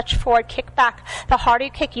down, stretch forward, kick back. The harder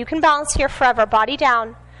you kick, you can balance here forever. Body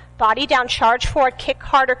down, charge forward, kick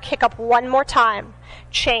harder, kick up one more time.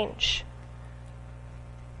 Change.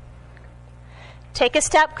 Take a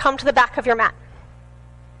step, come to the back of your mat.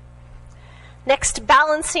 Next,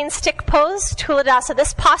 balancing stick pose, Tuladasa.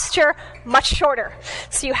 This posture, much shorter.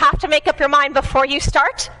 So you have to make up your mind before you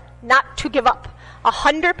start not to give up.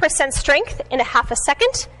 100% strength in a half a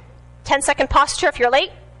second. 10-second posture. If you're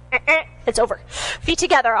late, it's over. Feet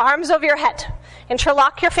together, arms over your head.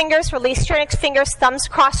 Interlock your fingers, release your index fingers, thumbs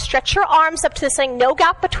crossed, stretch your arms up to the ceiling, no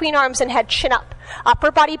gap between arms and head, chin up.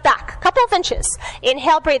 Upper body back, a couple of inches.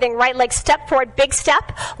 Inhale, breathing, right leg step forward, big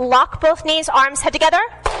step. Lock both knees, arms, head together.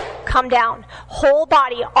 Come down. Whole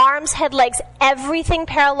body, arms, head, legs, everything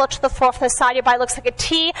parallel to the floor from the side of your body. Looks like a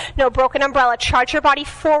T, no broken umbrella. Charge your body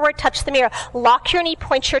forward, touch the mirror. Lock your knee,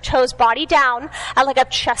 point your toes, body down. And leg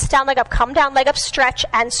up, chest down, leg up, come down, leg up, stretch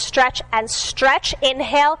and stretch and stretch.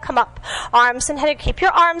 Inhale, come up. Arms and head, keep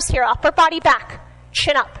your arms here, upper body back,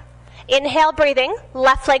 chin up. Inhale, breathing,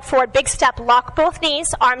 left leg forward, big step, lock both knees,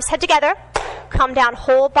 arms, head together, come down,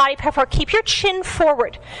 whole body forward, keep your chin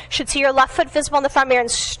forward. Should see your left foot visible in the front mirror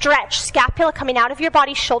and stretch, scapula coming out of your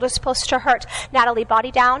body, shoulders supposed to hurt. Natalie,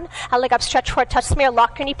 body down, and leg up, stretch forward, touch the mirror,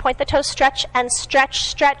 lock your knee, point the toes, stretch and stretch,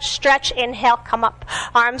 stretch, stretch. Inhale, come up.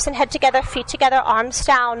 Arms and head together, feet together, arms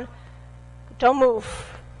down. Don't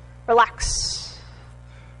move. Relax.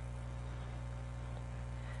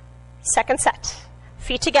 Second set.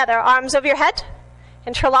 Feet together, arms over your head.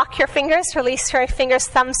 Interlock your fingers, release your fingers,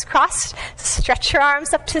 thumbs crossed. Stretch your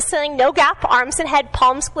arms up to the ceiling, no gap, arms and head,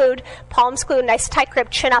 palms glued, nice tight grip,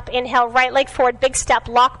 chin up. Inhale, right leg forward, big step,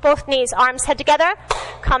 lock both knees, arms, head together.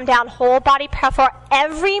 Come down, whole body parallel,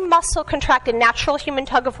 every muscle contracted, natural human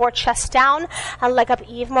tug of war, chest down, and leg up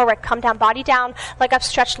even more. Come down, body down, leg up,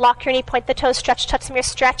 stretch, lock your knee, point the toes, stretch, touch the mirror,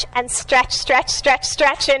 stretch, and stretch, stretch, stretch,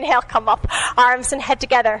 stretch. Inhale, come up, arms and head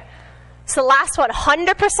together. So the last one,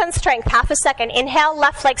 100% strength, half a second. Inhale,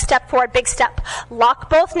 left leg step forward, big step. Lock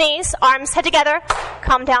both knees, arms, head together.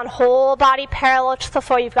 Come down, whole body parallel to the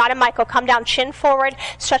floor. You've got it, Michael. Come down, chin forward,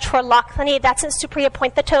 stretch forward, lock the knee. That's it, Supriya.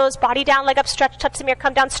 Point the toes, body down, leg up, stretch, touch the mirror.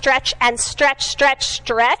 Come down, stretch, and stretch, stretch,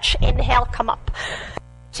 stretch. Inhale, come up.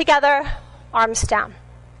 Together, arms down.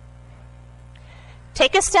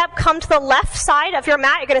 Take a step, come to the left side of your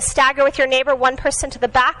mat. You're going to stagger with your neighbor, one person to the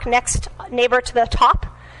back, next neighbor to the top.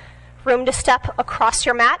 Room to step across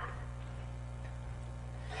your mat.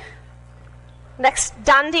 Next,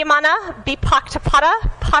 Dandiyamana Bipaktapada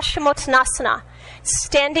Paschimottanasana.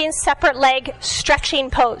 Standing separate leg stretching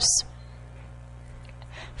pose.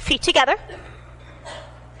 Feet together.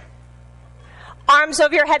 Arms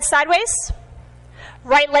over your head sideways.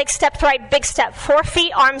 Right leg step to right, big step. 4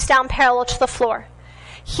 feet, arms down parallel to the floor.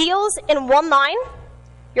 Heels in one line.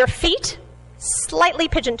 Your feet slightly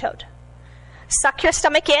pigeon-toed. Suck your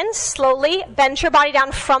stomach in, slowly bend your body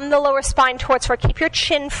down from the lower spine towards forward. Keep your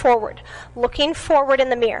chin forward, looking forward in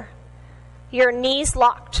the mirror. Your knees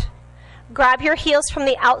locked. Grab your heels from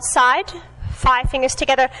the outside, 5 fingers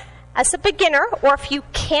together. As a beginner, or if you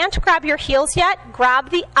can't grab your heels yet,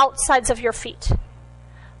 grab the outsides of your feet.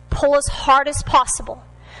 Pull as hard as possible.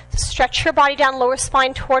 Stretch your body down, lower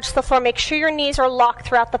spine towards the floor. Make sure your knees are locked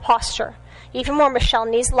throughout the posture. Even more, Michelle,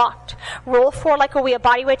 knees locked. Roll forward like a wheel,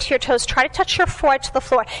 body weight to your toes. Try to touch your forehead to the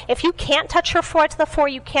floor. If you can't touch your forehead to the floor,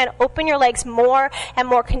 you can open your legs more and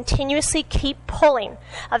more. Continuously keep pulling.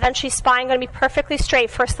 Eventually, spine going to be perfectly straight.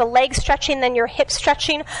 First the legs stretching, then your hips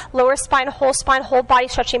stretching. Lower spine, whole body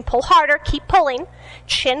stretching. Pull harder, keep pulling.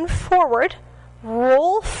 Chin forward,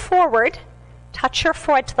 roll forward, touch your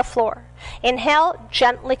forehead to the floor. Inhale,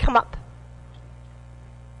 gently come up.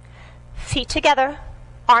 Feet together,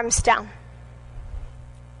 arms down.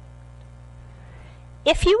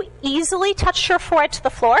 If you easily touch your forehead to the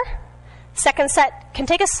floor, second set can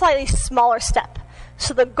take a slightly smaller step.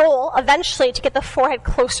 So the goal, eventually, to get the forehead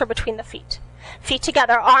closer between the feet. Feet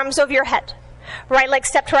together, arms over your head. Right leg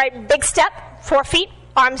step to right, big step, 4 feet,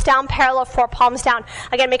 arms down, parallel, 4 palms down.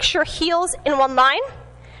 Again, make sure heels in one line,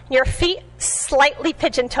 your feet slightly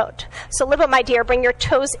pigeon-toed. So a little bit, my dear, bring your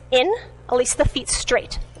toes in, at least the feet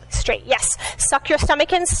straight. Straight, yes. Suck your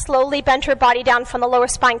stomach in, slowly bend your body down from the lower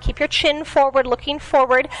spine. Keep your chin forward, looking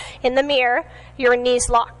forward in the mirror, your knees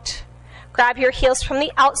locked. Grab your heels from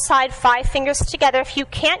the outside, 5 fingers together. If you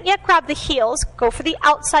can't yet grab the heels, go for the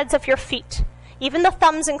outsides of your feet. even the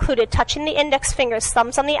thumbs included, touching the index fingers,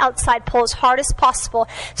 thumbs on the outside, pull as hard as possible.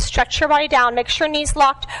 Stretch your body down, make sure knees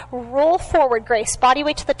locked. Roll forward, Grace. Body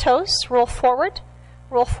weight to the toes, roll forward.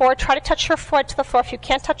 Roll forward, try to touch your foot to the floor. If you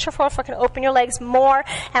can't touch your foot, you can open your legs more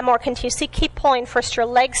and more. Continuously keep pulling. First your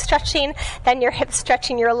legs stretching, then your hips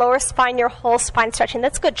stretching, your lower spine, your whole spine stretching.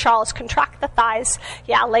 That's good, Charles. Contract the thighs.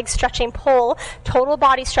 Yeah, legs stretching, pull. Total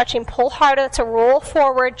body stretching, pull harder. That's a roll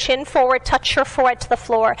forward, chin forward, touch your forehead to the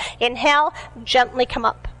floor. Inhale, gently come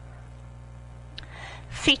up.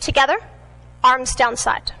 Feet together, arms down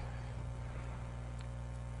side.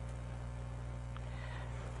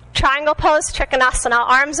 Triangle pose, Trikonasana.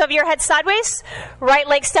 Arms over your head sideways. Right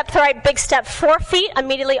leg step to the right, big step. 4 feet,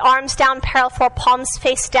 immediately arms down, parallel floor, palms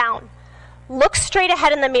face down. Look straight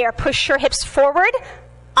ahead in the mirror. Push your hips forward,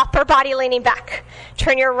 upper body leaning back.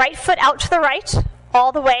 Turn your right foot out to the right,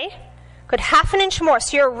 all the way. Good, 1/2 inch more.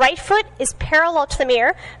 So your right foot is parallel to the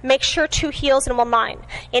mirror. Make sure 2 heels in 1 line.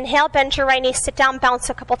 Inhale, bend your right knee, sit down, bounce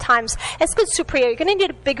a couple times. It's good, superior. You're going to need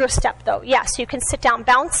a bigger step, though. Yeah, so you can sit down,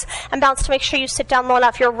 bounce, and bounce to make sure you sit down low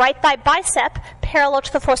enough. Your right thigh bicep parallel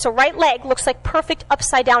to the floor. So right leg looks like perfect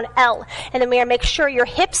upside down L in the mirror. Make sure your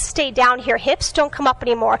hips stay down here. Hips don't come up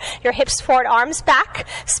anymore. Your hips forward, arms back,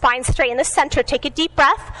 spine straight in the center. Take a deep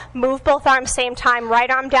breath. Move both arms same time. Right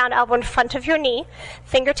arm down, elbow in front of your knee.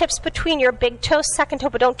 Fingertips between your big toe, second toe,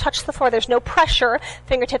 but don't touch the floor. There's no pressure.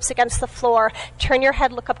 Fingertips against the floor. Turn your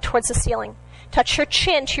head, look up towards the ceiling. Touch your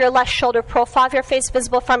chin to your left shoulder. Profile of your face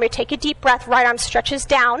visible from you. Take a deep breath. Right arm stretches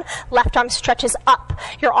down. Left arm stretches up.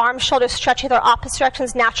 Your arm, shoulders stretch either opposite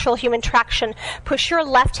directions. Natural human traction. Push your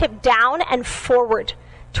left hip down and forward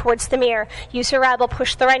towards the mirror. Use your elbow.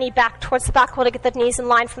 Push the right knee back towards the back wall to get the knees in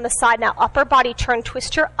line from the side. Now upper body turn.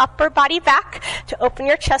 Twist your upper body back to open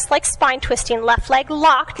your chest like spine twisting. Left leg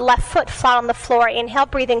locked. Left foot flat on the floor. Inhale,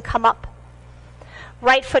 breathing, come up.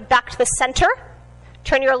 Right foot back to the center.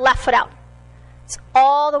 Turn your left foot out.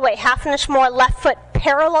 All the way, 1/2 inch more, left foot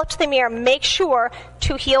parallel to the mirror. Make sure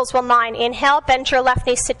 2 heels will line. Inhale, bend your left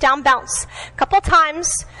knee, sit down, bounce. A couple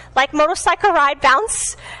times, like motorcycle ride,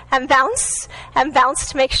 bounce and bounce and bounce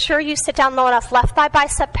to make sure you sit down low enough. Left thigh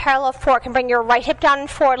bicep parallel forward. Can bring your right hip down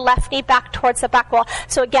and forward, left knee back towards the back wall.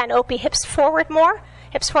 So again, Opie, hips forward more.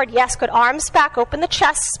 Hips forward, yes, good. Arms back, open the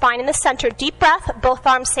chest, spine in the center. Deep breath, both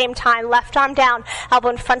arms same time. Left arm down, elbow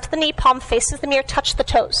in front of the knee, palm faces the mirror, touch the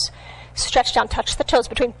toes. Stretch down, touch the toes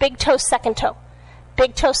between big toe, second toe.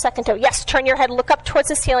 Big toe, second toe. Yes, turn your head, look up towards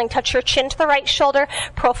the ceiling. Touch your chin to the right shoulder.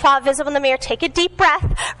 Profile visible in the mirror. Take a deep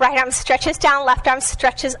breath. Right arm stretches down, left arm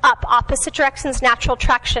stretches up. Opposite directions, natural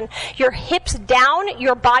traction. Your hips down,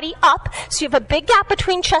 your body up. So you have a big gap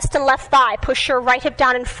between chest and left thigh. Push your right hip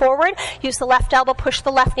down and forward. Use the left elbow, push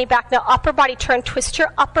the left knee back. Now upper body turn, twist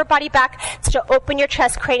your upper body back to open your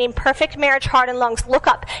chest, creating perfect marriage, heart and lungs. Look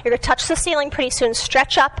up. You're going to touch the ceiling pretty soon.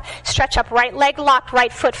 Stretch up. Right leg locked,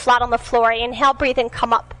 right foot flat on the floor. Inhale, breathe in,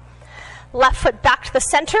 come up. Left foot back to the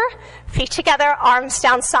center, feet together, arms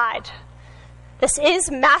down side. This is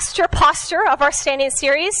master posture of our standing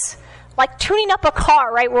series. Like tuning up a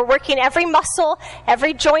car, right? We're working every muscle,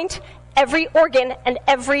 every joint, every organ, and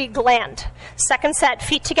every gland. Second set,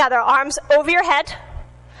 feet together, arms over your head.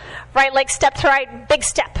 Right leg step to right, big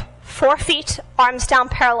step. 4 feet, arms down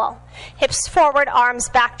parallel. Hips forward, arms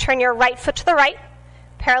back. Turn your right foot to the right.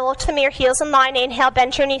 Parallel to the mirror, heels in line. Inhale,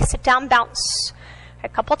 bend your knees, sit down, bounce. A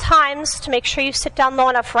couple times to make sure you sit down low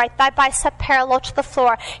enough. Right thigh bicep parallel to the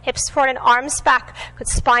floor. Hips forward and arms back. Good,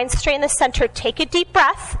 spine straight in the center. Take a deep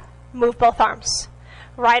breath. Move both arms.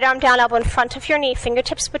 Right arm down, elbow in front of your knee.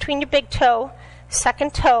 Fingertips between your big toe,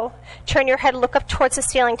 second toe. Turn your head, look up towards the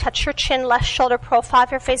ceiling. Touch your chin, left shoulder, profile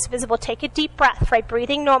of your face visible. Take a deep breath. Right,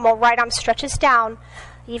 breathing normal. Right arm stretches down.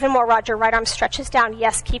 Even more, Roger. Right arm stretches down.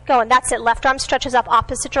 Yes, keep going. That's it. Left arm stretches up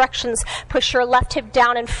opposite directions. Push your left hip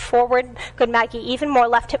down and forward. Good, Maggie. Even more.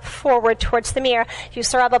 Left hip forward towards the mirror. Use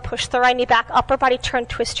the elbow. Push the right knee back. Upper body turn.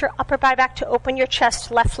 Twist your upper body back to open your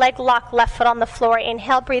chest. Left leg lock. Left foot on the floor.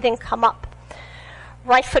 Inhale, breathing. Come up.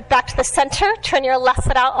 Right foot back to the center. Turn your left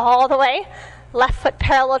foot out all the way. Left foot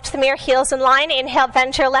parallel to the mirror, heels in line. Inhale,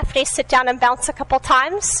 bend your left knee, sit down and bounce a couple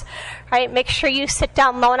times. Right, make sure you sit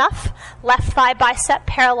down low enough. Left thigh bicep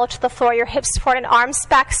parallel to the floor. Your hips forward and arms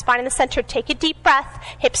back, spine in the center. Take a deep breath.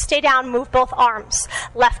 Hips stay down, move both arms.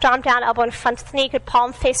 Left arm down, elbow in front of the knee. Good,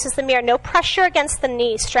 palm faces the mirror. No pressure against the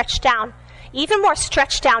knee. Stretch down. Even more,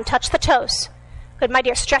 stretch down. Touch the toes. Good, my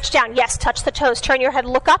dear. Stretch down. Yes, touch the toes. Turn your head,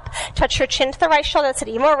 look up. Touch your chin to the right shoulder. That's it.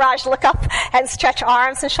 Emo Raj, look up and stretch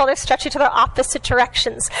arms and shoulders. Stretch you to the opposite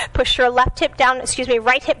directions. Push your right hip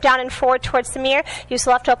down and forward towards the mirror. Use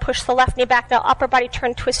the left elbow, push the left knee back. Now upper body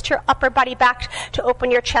turn, twist your upper body back to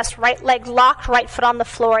open your chest. Right leg locked, right foot on the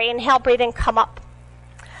floor. Inhale, breathe in, come up.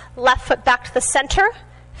 Left foot back to the center.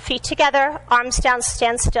 Feet together, arms down,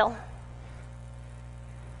 stand still.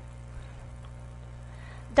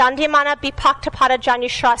 Dandiyamana Bipaktapada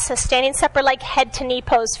Janushrasa, standing separate leg, head to knee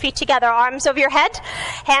pose. Feet together, arms over your head,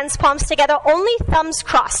 hands, palms together, only thumbs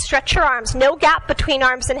crossed. Stretch your arms, no gap between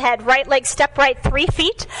arms and head. Right leg step right 3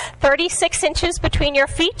 feet, 36 inches between your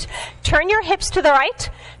feet. Turn your hips to the right.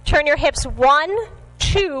 Turn your hips 1,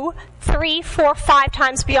 2, 3, 4, 5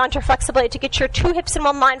 times beyond your flexibility to get your 2 hips in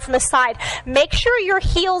one line from the side. Make sure your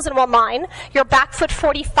heel's in one line, your back foot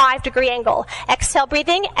 45-degree angle. Exhale,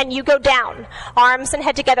 breathing, and you go down. Arms and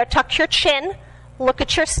head together. Tuck your chin. Look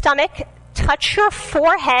at your stomach. Touch your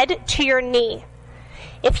forehead to your knee.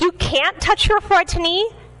 If you can't touch your forehead to knee,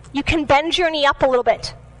 you can bend your knee up a little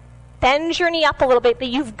bit. Bend your knee up a little bit, but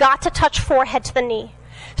you've got to touch forehead to the knee.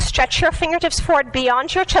 Stretch your fingertips forward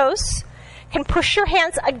beyond your toes. Can push your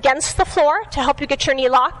hands against the floor to help you get your knee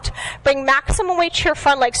locked. Bring maximum weight to your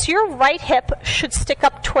front leg. So your right hip should stick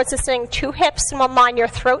up towards the ceiling. 2 hips in one line. Your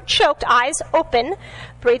throat choked, eyes open.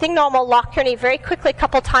 Breathing normal. Lock your knee very quickly. A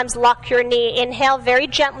couple times, lock your knee. Inhale, very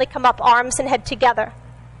gently come up, arms and head together.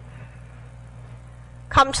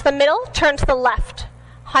 Come to the middle, turn to the left.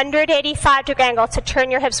 185-degree angle to turn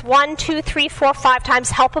your hips 1, 2, 3, 4, 5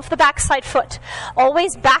 times. Help of the backside foot.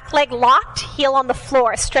 Always back leg locked, heel on the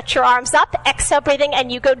floor. Stretch your arms up, exhale, breathing, and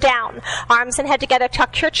you go down. Arms and head together,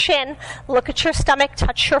 tuck your chin, look at your stomach,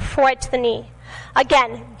 touch your forehead to the knee.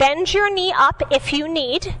 Again, bend your knee up if you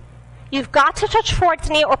need. You've got to touch forward to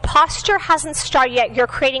the knee or posture hasn't started yet. You're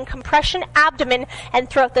creating compression, abdomen, and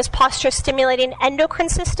throat. This posture stimulating endocrine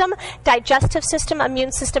system, digestive system,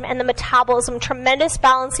 immune system, and the metabolism. Tremendous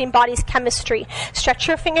balancing body's chemistry. Stretch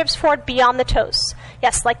your fingers forward beyond the toes.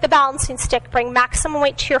 Yes, like the balancing stick, bring maximum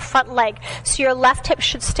weight to your front leg. So your left hip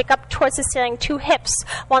should stick up towards the ceiling. 2 hips,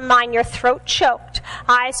 1 line, your throat choked.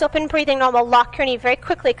 Eyes open, breathing normal. Lock your knee very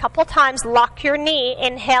quickly, a couple times. Lock your knee.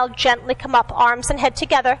 Inhale, gently come up, arms and head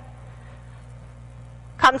together.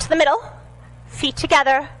 Come to the middle, feet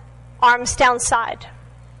together, arms down side.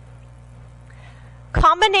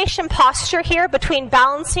 Combination posture here between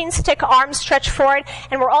balancing stick, arms stretched forward,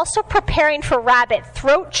 and we're also preparing for rabbit.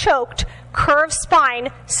 Throat choked, curved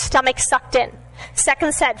spine, stomach sucked in.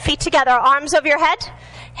 Second set, feet together, arms over your head,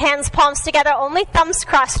 hands, palms together, only thumbs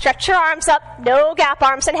crossed. Stretch your arms up, no gap,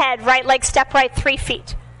 arms and head. Right leg step right 3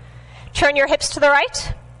 feet. Turn your hips to the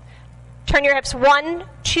right. Turn your hips 1,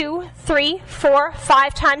 2, 3, 4,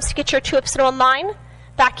 5 times to get your 2 hips in one line.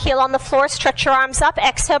 Back heel on the floor, stretch your arms up,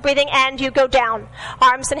 exhale, breathing, and you go down.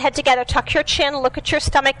 Arms and head together, tuck your chin, look at your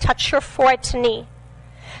stomach, touch your forehead to knee.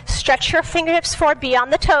 Stretch your fingertips forward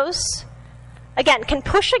beyond the toes. Again, can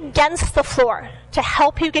push against the floor to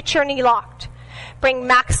help you get your knee locked. Bring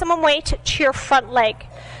maximum weight to your front leg.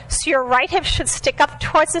 So your right hip should stick up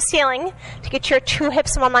towards the ceiling to get your 2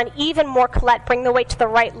 hips in one line. Even more, Colette, bring the weight to the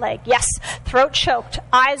right leg. Yes, throat choked,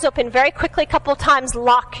 eyes open very quickly, a couple times,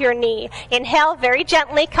 lock your knee. Inhale, very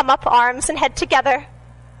gently, come up, arms and head together.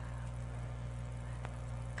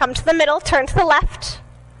 Come to the middle, turn to the left.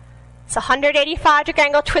 It's a 185-degree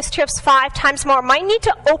angle, twist your hips 5 times more. Might need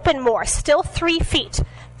to open more, still 3 feet.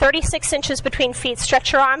 36 inches between feet.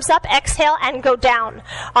 Stretch your arms up, exhale, and go down.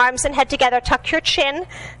 Arms and head together. Tuck your chin.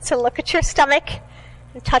 So look at your stomach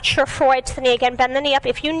and touch your forehead to the knee. Again, bend the knee up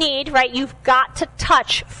if you need, right? You've got to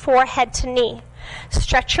touch forehead to knee.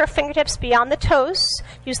 Stretch your fingertips beyond the toes.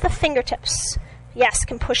 Use the fingertips. Yes,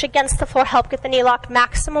 can push against the floor, help get the knee locked.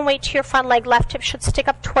 Maximum weight to your front leg. Left hip should stick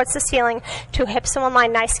up towards the ceiling. 2 hips in one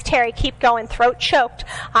line. Nice, Terry. Keep going. Throat choked.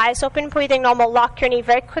 Eyes open, breathing normal. Lock your knee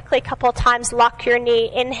very quickly. A couple of times. Lock your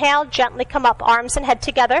knee. Inhale, gently come up. Arms and head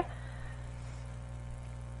together.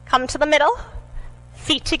 Come to the middle.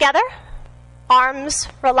 Feet together. Arms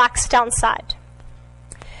relaxed down side.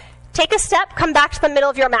 Take a step. Come back to the middle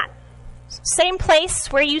of your mat. Same place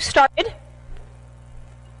where you started.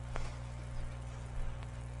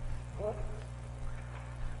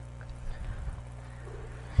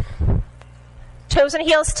 Toes and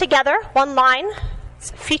heels together, one line,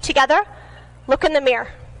 feet together, look in the mirror.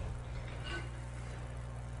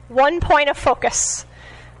 1 point of focus.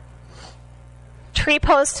 Tree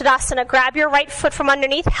pose, Tadasana. Grab your right foot from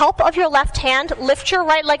underneath, help of your left hand, lift your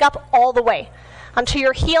right leg up all the way until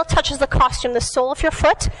your heel touches the costume, the sole of your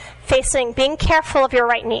foot facing, being careful of your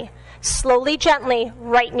right knee. Slowly, gently,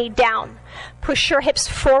 right knee down. Push your hips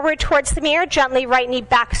forward towards the mirror, gently right knee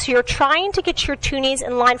back. So you're trying to get your two knees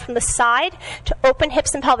in line from the side to open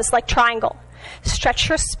hips and pelvis like triangle. Stretch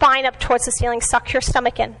your spine up towards the ceiling, suck your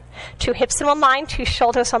stomach in. Two hips in one line, two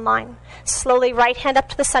shoulders in line. Slowly, right hand up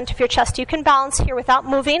to the center of your chest. You can balance here without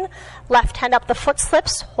moving. Left hand up, the foot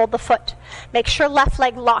slips, hold the foot. Make sure left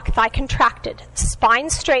leg locked, thigh contracted. Spine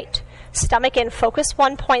straight, stomach in, focus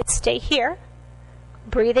one point, stay here.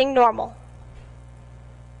 Breathing normal.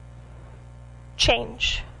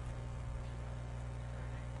 Change.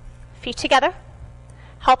 Feet together.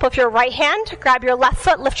 Help with your right hand, grab your left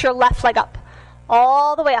foot, lift your left leg up.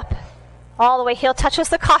 All the way up. All the way. Heel touches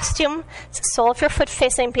the costume. It's the sole of your foot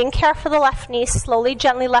facing. Being careful of the left knee. Slowly,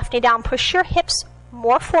 gently, left knee down. Push your hips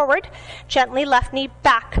more forward. Gently, left knee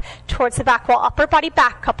back towards the back wall. Upper body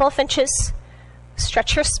back, couple of inches.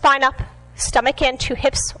 Stretch your spine up. Stomach in, two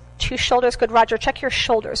hips, two shoulders. Good, Roger. Check your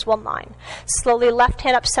shoulders, 1 line. Slowly, left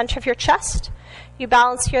hand up center of your chest. You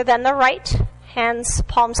balance here, then the right. Hands,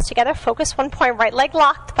 palms together. Focus one point. Right leg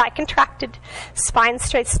locked, thigh contracted. Spine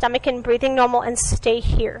straight, stomach in, breathing normal, and stay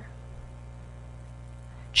here.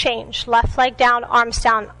 Change. Left leg down, arms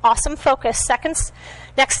down. Awesome focus. Seconds.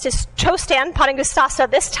 Next is toe stand, Padangusthasana.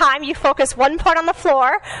 This time you focus 1 point on the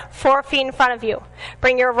floor, 4 feet in front of you.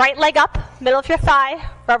 Bring your right leg up, middle of your thigh,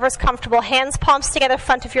 wherever's comfortable. Hands, palms together,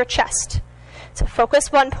 front of your chest. So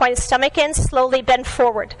focus 1 point, stomach in, slowly bend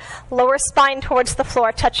forward. Lower spine towards the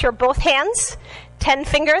floor. Touch your both hands, 10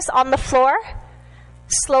 fingers on the floor.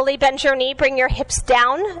 Slowly bend your knee, bring your hips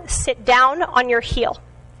down, sit down on your heel.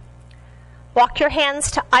 Walk your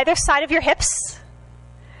hands to either side of your hips.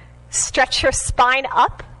 Stretch your spine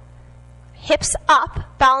up, hips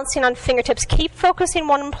up, balancing on fingertips. Keep focusing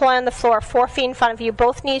one point on the floor, 4 feet in front of you.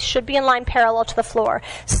 Both knees should be in line parallel to the floor.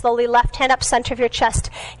 Slowly left hand up center of your chest.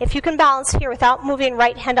 If you can balance here without moving,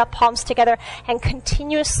 right hand up, palms together, and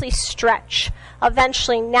continuously stretch.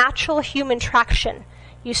 Eventually, natural human traction.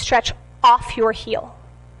 You stretch off your heel.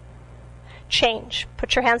 Change.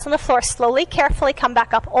 Put your hands on the floor. Slowly, carefully come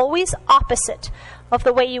back up. Always opposite of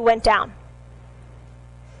the way you went down.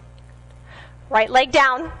 Right leg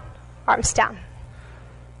down, arms down.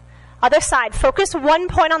 Other side. Focus 1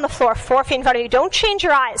 point on the floor, 4 feet in front of you. Don't change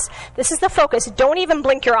your eyes. This is the focus. Don't even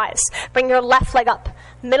blink your eyes. Bring your left leg up.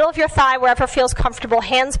 Middle of your thigh, wherever feels comfortable.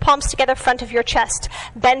 Hands, palms together, front of your chest.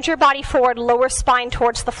 Bend your body forward, lower spine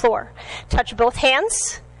towards the floor. Touch both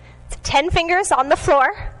hands. 10 fingers on the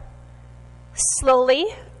floor. Slowly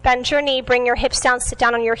bend your knee, bring your hips down, sit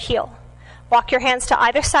down on your heel. Walk your hands to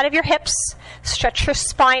either side of your hips. Stretch your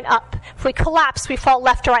spine up. If we collapse, we fall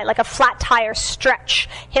left to right like a flat tire. Stretch.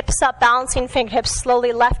 Hips up, balancing fingertips.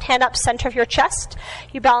 Slowly left hand up, center of your chest.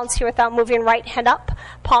 You balance here without moving. Right hand up,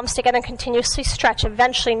 palms together, and continuously stretch.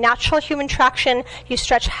 Eventually, natural human traction, you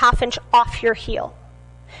stretch 1/2 inch off your heel.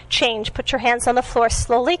 Change. Put your hands on the floor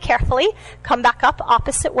slowly, carefully. Come back up,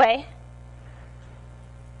 opposite way.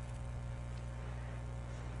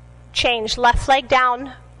 Change. Left leg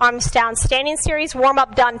down, arms down. Standing series, warm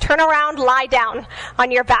up done. Turn around, lie down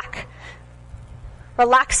on your back.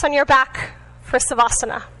 Relax on your back for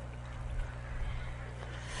Savasana.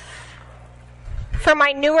 For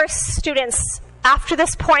my newer students, after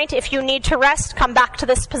this point, if you need to rest, come back to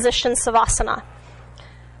this position, Savasana.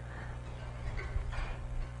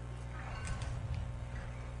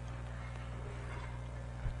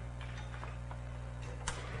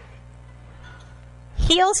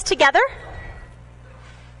 Heels together.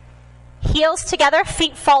 Heels together,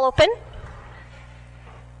 feet fall open.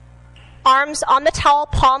 Arms on the towel,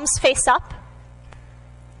 palms face up.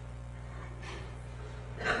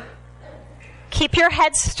 Keep your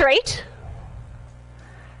head straight.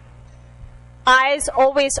 Eyes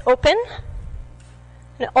always open.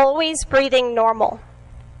 And always breathing normal.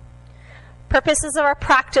 Purposes of our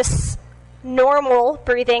practice, normal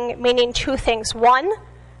breathing, meaning 2 things. 1,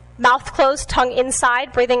 mouth closed, tongue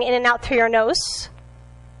inside, breathing in and out through your nose.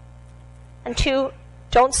 And 2,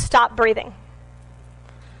 don't stop breathing.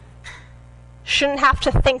 Shouldn't have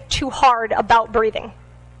to think too hard about breathing.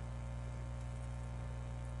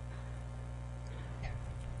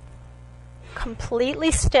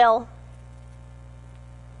 Completely still,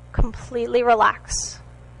 completely relax.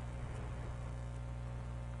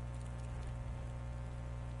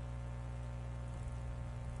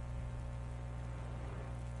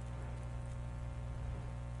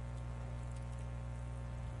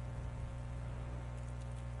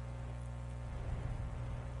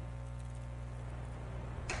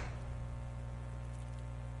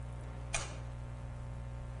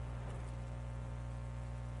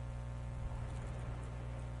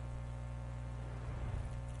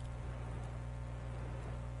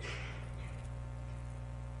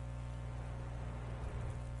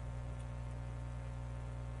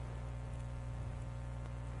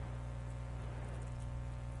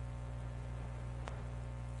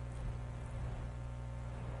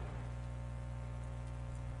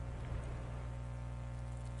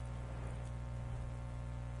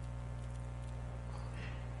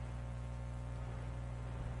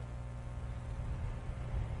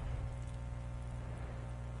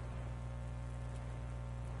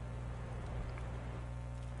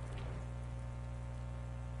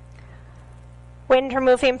 Wind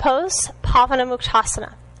removing pose,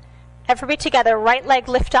 Pavanamuktasana. Everybody together, right leg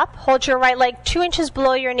lift up, hold your right leg 2 inches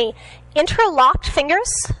below your knee. Interlocked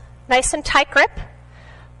fingers, nice and tight grip.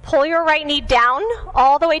 Pull your right knee down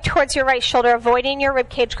all the way towards your right shoulder, avoiding your rib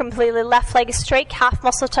cage completely. Left leg is straight, calf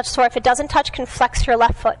muscle touch the floor. If it doesn't touch, you can flex your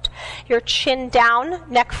left foot. Your chin down,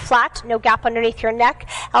 neck flat, no gap underneath your neck.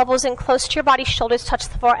 Elbows in close to your body, shoulders touch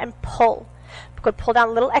the floor, and pull. Good, pull down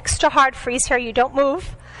a little extra hard, freeze here, you don't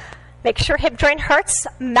move. Make sure hip joint hurts,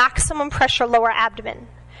 maximum pressure, lower abdomen.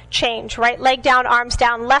 Change, right leg down, arms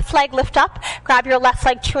down, left leg lift up. Grab your left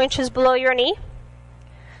leg 2 inches below your knee.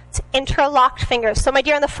 It's interlocked fingers. So my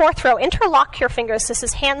dear, in the fourth row, interlock your fingers. This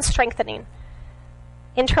is hand strengthening.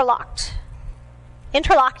 Interlocked.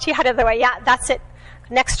 Interlocked, you had it the other way. Yeah, that's it.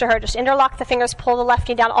 Next to her, just interlock the fingers, pull the left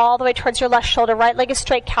knee down all the way towards your left shoulder. Right leg is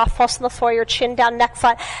straight, calf falls on the floor, your chin down, neck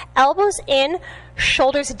flat. Elbows in,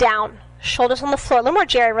 shoulders down. Shoulders on the floor. A little more,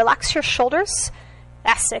 Jerry. Relax your shoulders.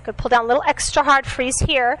 That's it. Good. Pull down a little extra hard. Freeze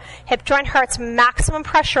here. Hip joint hurts. Maximum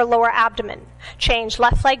pressure. Lower abdomen. Change.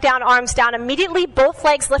 Left leg down. Arms down. Immediately, both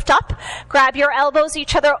legs lift up. Grab your elbows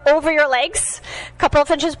each other over your legs. Couple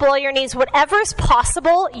of inches below your knees. Whatever is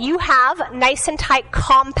possible, you have nice and tight,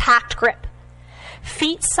 compact grip.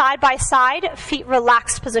 Feet side by side. Feet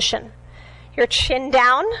relaxed position. Your chin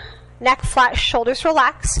down. Neck flat. Shoulders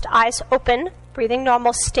relaxed. Eyes open. Breathing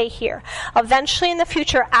normal, stay here. Eventually in the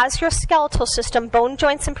future, as your skeletal system, bone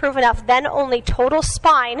joints improve enough, then only total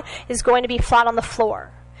spine is going to be flat on the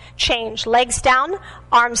floor. Change. Legs down,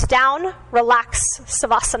 arms down, relax,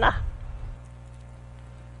 Savasana.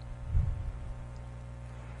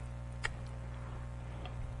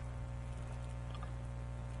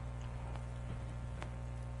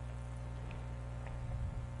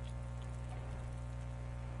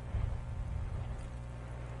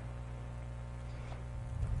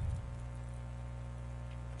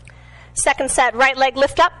 Second set, right leg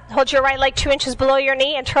lift up. Hold your right leg 2 inches below your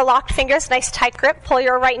knee. Interlocked fingers, nice tight grip. Pull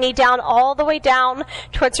your right knee down all the way down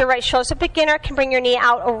towards your right shoulder. So a beginner can bring your knee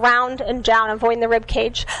out around and down, avoiding the rib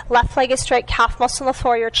cage. Left leg is straight, calf muscle on the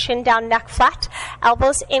floor. Your chin down, neck flat.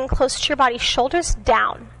 Elbows in close to your body, shoulders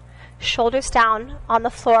down. Shoulders down on the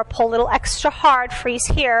floor. Pull a little extra hard. Freeze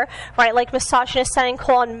here. Right leg massage in ascending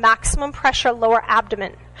colon. Maximum pressure, lower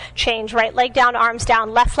abdomen. Change. Right leg down, arms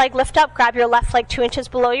down. Left leg lift up. Grab your left leg 2 inches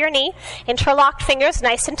below your knee. Interlocked fingers,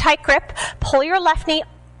 nice and tight grip. Pull your left knee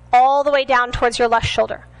all the way down towards your left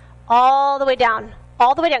shoulder. All the way down.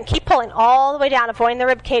 All the way down. Keep pulling all the way down, avoiding the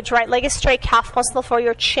rib cage. Right leg is straight, calf muscle on the floor.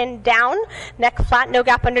 Your chin down, neck flat, no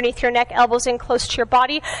gap underneath your neck. Elbows in close to your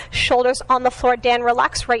body. Shoulders on the floor. Dan,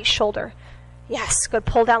 relax right shoulder. Yes, good.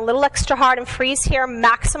 Pull down a little extra hard and freeze here.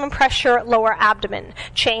 Maximum pressure, lower abdomen.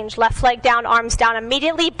 Change. Left leg down, arms down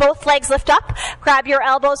immediately. Both legs lift up. Grab your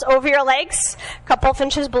elbows over your legs. Couple of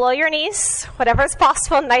inches below your knees. Whatever is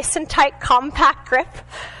possible. Nice and tight, compact grip.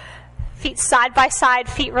 Feet side by side,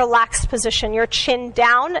 feet relaxed position. Your chin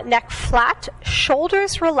down, neck flat,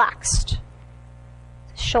 shoulders relaxed.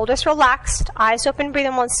 Shoulders relaxed, eyes open,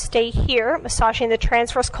 breathing one, stay here, massaging the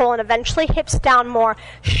transverse colon, eventually hips down more,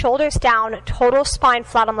 shoulders down, total spine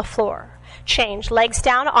flat on the floor. Change, legs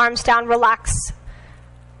down, arms down, relax.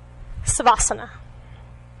 Savasana.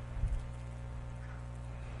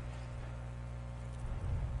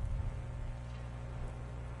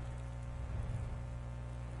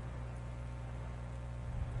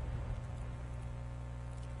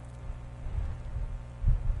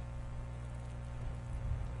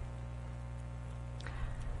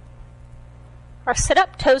 Or sit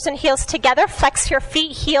up, toes and heels together. Flex your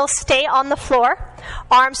feet, heels stay on the floor.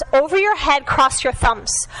 Arms over your head, cross your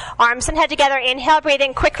thumbs. Arms and head together. Inhale, breathe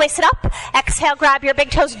in, quickly sit up. Exhale, grab your big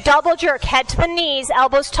toes, double jerk, head to the knees,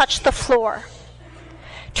 elbows touch the floor.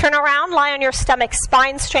 Turn around, lie on your stomach,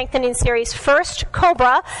 spine strengthening series. First,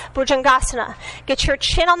 Cobra, Bhujangasana. Get your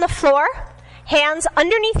chin on the floor. Hands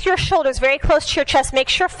underneath your shoulders, very close to your chest. Make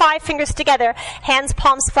sure 5 fingers together. Hands,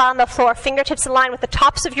 palms flat on the floor. Fingertips in line with the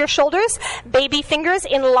tops of your shoulders. Baby fingers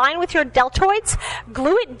in line with your deltoids.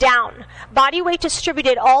 Glue it down. Body weight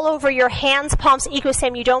distributed all over your hands, palms equal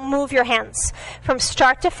same. You don't move your hands. From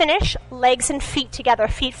start to finish, legs and feet together.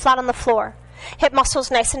 Feet flat on the floor. Hip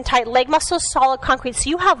muscles nice and tight. Leg muscles solid concrete. So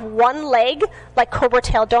you have one leg like cobra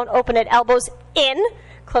tail. Don't open it. Elbows in.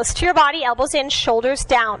 Close to your body, elbows in, shoulders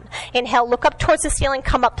down. Inhale, look up towards the ceiling,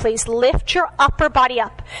 come up please. Lift your upper body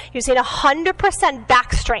up, using 100%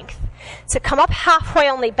 back strength. So come up halfway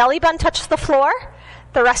only, belly button touches the floor,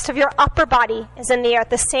 The rest of your upper body is in the air at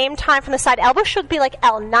the same time from the side. Elbows should be like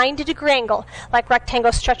L, 90-degree angle, like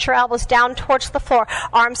rectangle. Stretch your elbows down towards the floor.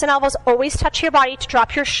 Arms and elbows always touch your body to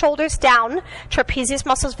drop your shoulders down. Trapezius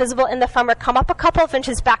muscles visible in the femur. Come up a couple of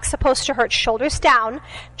inches. Back supposed to hurt. Shoulders down.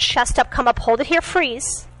 Chest up. Come up. Hold it here.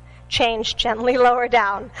 Freeze. Change. Gently lower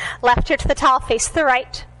down. Left ear to the towel. Face the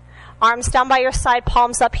right. Arms down by your side.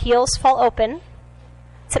 Palms up. Heels fall open.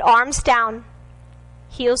 Sit arms down.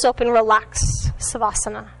 Heels open, relax,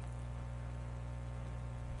 Savasana.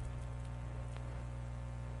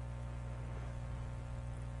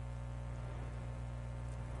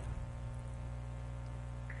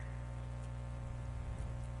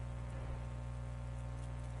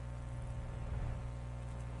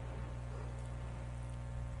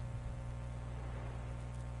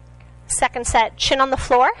 Second set, chin on the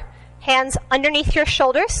floor, hands underneath your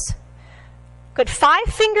shoulders. Good, 5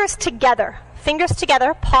 fingers together. Fingers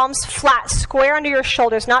together, palms flat, square under your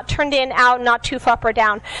shoulders, not turned in, out, not too far up or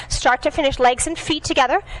down. Start to finish, legs and feet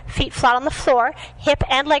together, feet flat on the floor, hip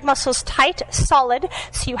and leg muscles tight, solid,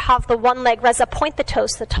 so you have the one leg. Reza, point the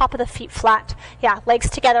toes, the top of the feet flat. Yeah,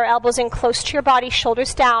 legs together, elbows in close to your body,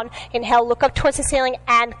 shoulders down. Inhale, look up towards the ceiling,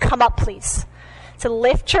 and come up, please. So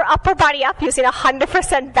lift your upper body up using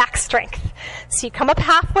 100% back strength. So you come up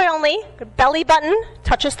halfway only, belly button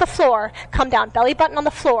touches the floor, come down, belly button on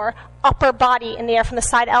the floor, upper body in the air from the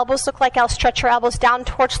side. Elbows look like L. Stretch your elbows down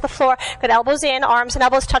towards the floor. Good, elbows in, arms and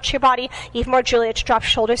elbows touch your body. Even more, Julia, to drop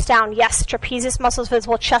shoulders down. Yes, trapezius muscles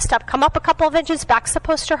visible, chest up. Come up a couple of inches, back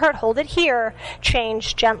supposed to hurt. Hold it here.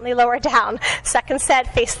 Change, gently lower down. Second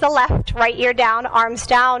set, face the left, right ear down, arms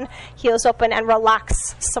down, heels open, and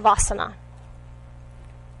relax, Savasana.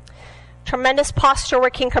 Tremendous posture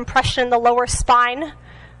working, compression in the lower spine.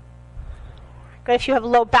 Good if you have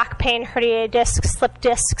low back pain, herniated discs, slip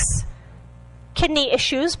discs, kidney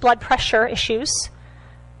issues, blood pressure issues,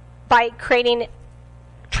 by creating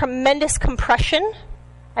tremendous compression.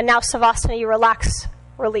 And now Savasana, you relax,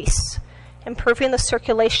 release, improving the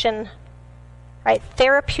circulation, right?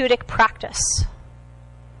 Therapeutic practice.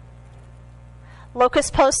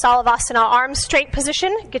 Locust pose, Salavasana, arms straight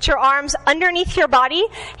position. Get your arms underneath your body,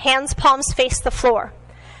 hands, palms face the floor.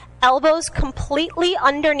 Elbows completely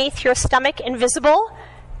underneath your stomach, invisible.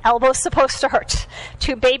 Elbows supposed to hurt.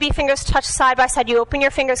 2 baby fingers touch side by side. You open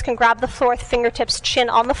your fingers, can grab the floor with fingertips, chin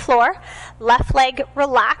on the floor. Left leg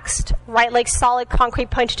relaxed, right leg solid, concrete,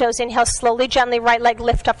 pointed toes. Inhale slowly, gently, right leg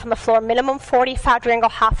lift up from the floor. Minimum 45-degree angle,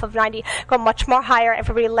 half of 90. Go much more higher.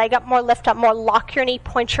 Everybody leg up more, lift up more. Lock your knee,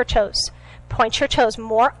 point your toes. Point your toes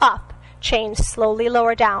more up. Change, slowly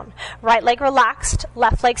lower down. Right leg relaxed,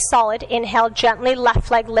 left leg solid. Inhale, gently,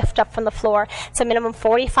 left leg lift up from the floor. It's a minimum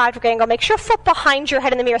 45-degree angle. Make sure foot behind your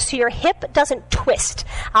head in the mirror so your hip doesn't twist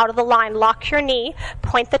out of the line. Lock your knee,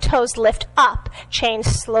 point the toes, lift up. Change,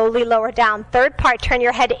 slowly lower down. Third part, turn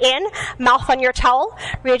your head in, mouth on your towel.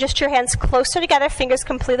 Readjust your hands closer together, fingers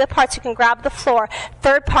completely apart so you can grab the floor.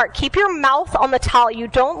 Third part, keep your mouth on the towel. You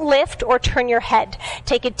don't lift or turn your head.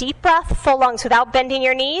 Take a deep breath, full lungs without bending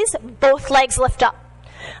your knees. Both legs lift up.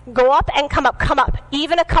 Go up and come up,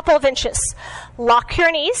 even a couple of inches. Lock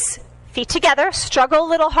your knees, feet together, struggle a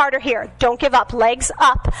little harder here. Don't give up, legs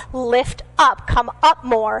up, lift up, come up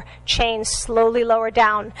more, change, slowly lower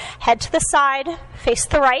down. Head to the side, face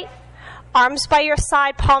the right, arms by your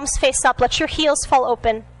side, palms face up, let your heels fall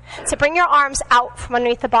open. So bring your arms out from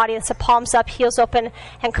underneath the body, that's the palms up, heels open,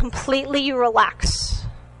 and completely you relax.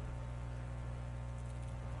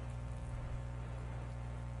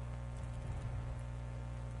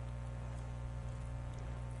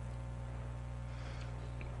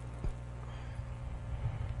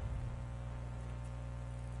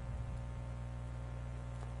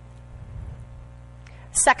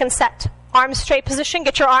 Second set, arms straight position.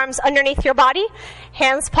 Get your arms underneath your body.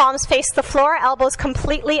 Hands, palms face the floor. Elbows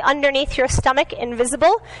completely underneath your stomach,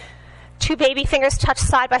 invisible. 2 baby fingers touch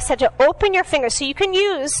side by side to open your fingers. So you can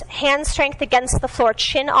use hand strength against the floor,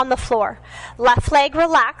 chin on the floor. Left leg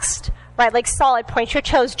relaxed, right leg solid. Point your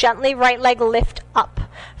toes gently, right leg lift up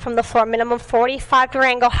from the floor. Minimum 45-degree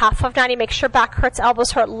angle, half of 90. Make sure back hurts,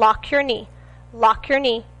 elbows hurt. Lock your knee, lock your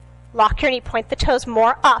knee. Lock your knee, point the toes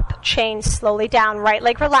more up, change slowly down. Right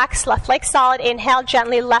leg relaxed, left leg solid. Inhale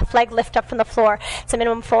gently, left leg lift up from the floor. It's a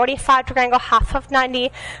minimum 45-degree angle, half of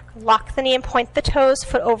 90. Lock the knee and point the toes,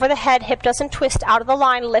 foot over the head, hip doesn't twist out of the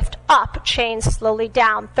line, lift up, change slowly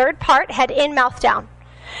down. Third part, head in, mouth down.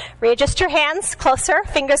 Readjust your hands, closer,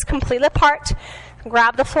 fingers completely apart.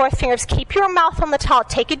 Grab the floor with fingers, keep your mouth on the towel.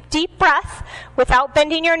 Take a deep breath without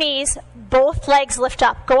bending your knees. Both legs lift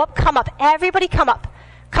up, go up, come up. Everybody come up.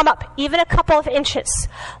 Come up, even a couple of inches.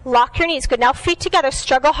 Lock your knees. Good. Now feet together.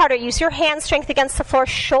 Struggle harder. Use your hand strength against the floor.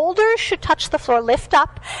 Shoulders should touch the floor. Lift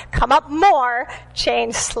up. Come up more.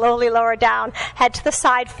 Change. Slowly lower down. Head to the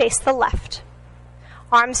side. Face the left.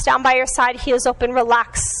 Arms down by your side. Heels open.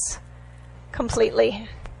 Relax completely.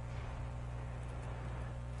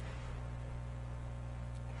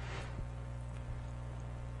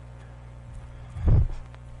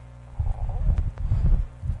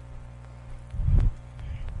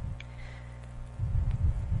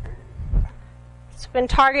 Been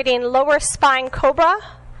targeting lower spine cobra,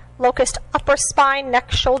 locust upper spine, neck,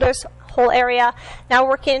 shoulders, whole area. Now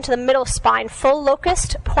working into the middle spine, full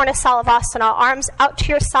locust, Purna Salavasana. Arms out to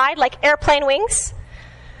your side like airplane wings.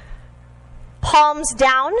 Palms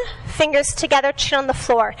down, fingers together, chin on the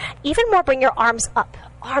floor. Even more, bring your arms up.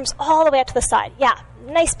 Arms all the way out to the side. Yeah,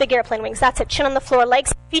 nice big airplane wings. That's it. Chin on the floor,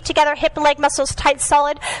 legs, feet together, hip and leg muscles tight,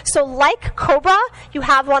 solid. So like cobra, you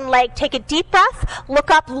have one leg. Take a deep breath,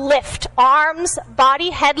 look up, lift. Arms,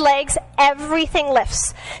 body, head, legs, everything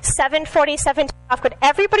lifts. 747, off. Good.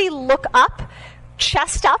 Everybody look up.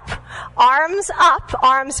 Chest up, arms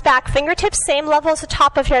back, fingertips same level as the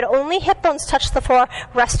top of your head. Only hip bones touch the floor.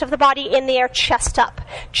 Rest of the body in the air. Chest up,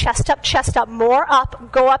 chest up, chest up. More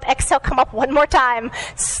up. Go up. Exhale. Come up one more time.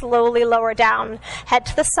 Slowly lower down. Head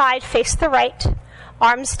to the side. Face the right.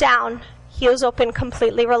 Arms down. Heels open.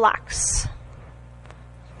 Completely relax.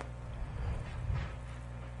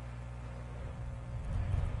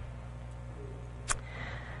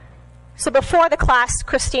 So before the class,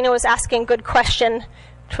 Christina was asking a good question,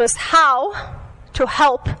 which was how to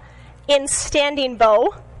help in standing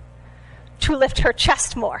bow to lift her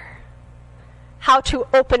chest more, how to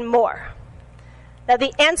open more. Now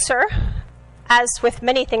the answer, as with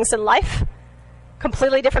many things in life,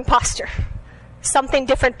 completely different posture. Something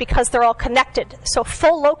different because they're all connected. So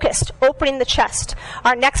full locust, opening the chest.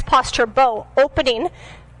 Our next posture, bow, opening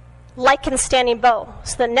like in standing bow.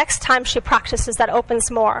 So the next time she practices, that opens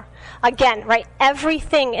more. Again, right,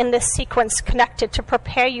 everything in this sequence connected to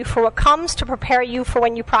prepare you for what comes, to prepare you for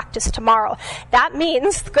when you practice tomorrow. That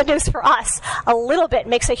means, the good news for us, a little bit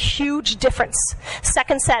makes a huge difference.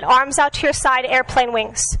 Second set, arms out to your side, airplane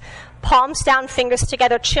wings. Palms down, fingers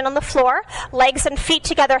together, chin on the floor, legs and feet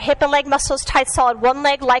together, hip and leg muscles tight, solid. One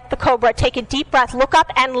leg like the cobra. Take a deep breath, look up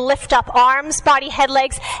and lift up. Arms, body, head,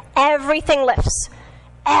 legs, everything lifts.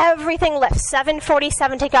 Everything lifts.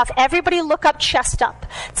 747, take off. Everybody look up, chest up.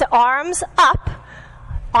 So arms up,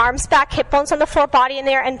 arms back, hip bones on the floor, body in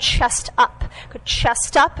there, and chest up. Good.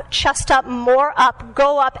 Chest up, more up,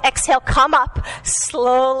 go up, exhale, come up,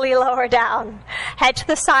 slowly lower down. Head to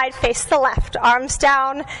the side, face the left. Arms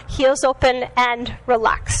down, heels open, and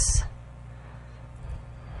relax.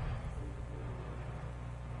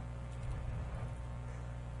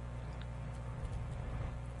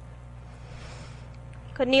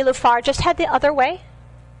 Good. Nilufar, just head the other way.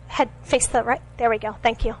 Head, face the right. There we go.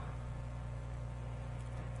 Thank you.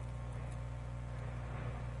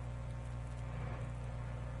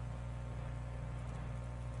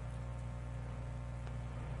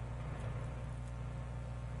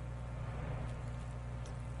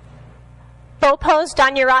 Bow pose,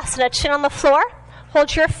 Dhanurasana, chin on the floor.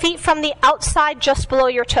 Hold your feet from the outside just below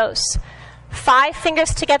your toes. 5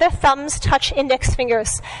 fingers together, thumbs touch index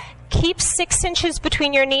fingers. Keep 6 inches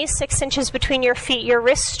between your knees, 6 inches between your feet. Your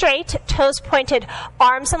wrists straight, toes pointed,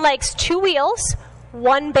 arms and legs, 2 wheels,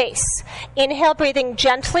 1 base. Inhale, breathing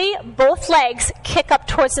gently, both legs kick up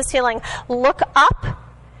towards the ceiling. Look up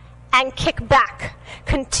and kick back.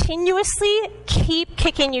 Continuously keep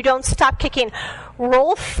kicking. You don't stop kicking.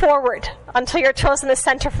 Roll forward until your toes in the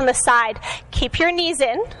center from the side. Keep your knees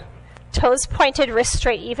in, toes pointed, wrists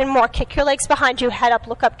straight. Even more. Kick your legs behind you, head up,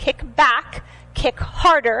 look up, kick back, kick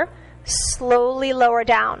harder. Slowly lower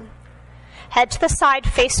down. Head to the side,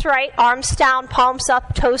 face right, arms down, palms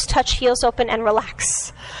up, toes touch, heels open, and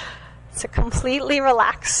relax. So completely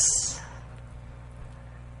relax.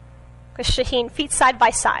 Good, Shaheen, feet side by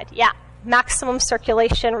side. Yeah, maximum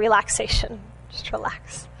circulation, relaxation. Just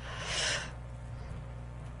relax.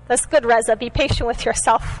 That's good, Reza. Be patient with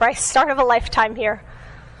yourself, right? Start of a lifetime here.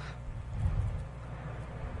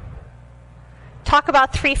 Talk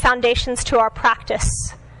about 3 foundations to our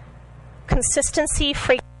practice. Consistency,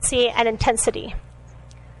 frequency, and intensity.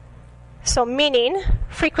 So meaning,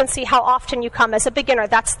 frequency, how often you come as a beginner,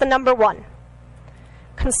 that's the number 1.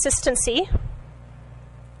 Consistency,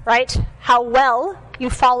 right? How well you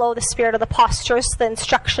follow the spirit of the postures, the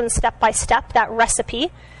instructions step by step, that recipe.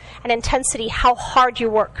 And intensity, how hard you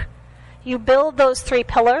work. You build those 3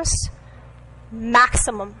 pillars,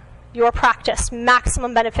 maximum, your practice,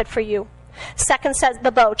 maximum benefit for you. Second set,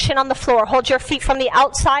 the bow, chin on the floor. Hold your feet from the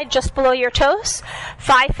outside, just below your toes.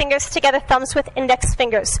 5 fingers together, thumbs with index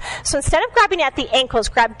fingers. So instead of grabbing at the ankles,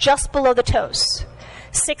 grab just below the toes.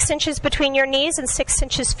 6 inches between your knees and 6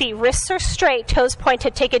 inches feet. Wrists are straight, toes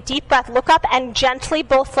pointed. Take a deep breath, look up, and gently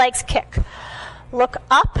both legs kick. Look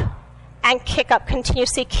up and kick up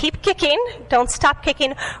continuously. Keep kicking. Don't stop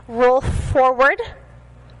kicking. Roll forward.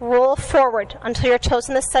 Roll forward until your toes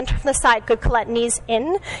in the center from the side. Good, Colette. Knees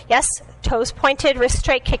in. Yes. Toes pointed, wrist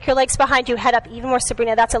straight. Kick your legs behind you. Head up even more,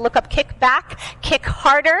 Sabrina. That's it. Look up, kick back. Kick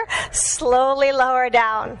harder. Slowly lower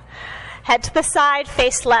down. Head to the side,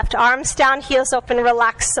 face left. Arms down, heels open.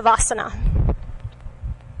 Relax, Savasana.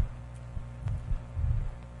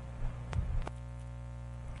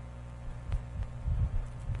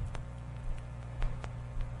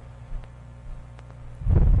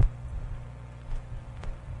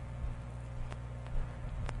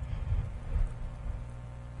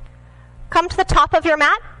 Come to the top of your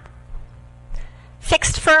mat.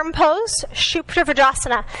 Fixed firm pose, Shupta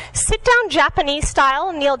Vrajasana. Sit down Japanese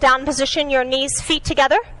style, kneel down position, your knees, feet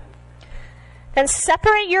together. Then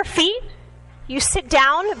separate your feet. You sit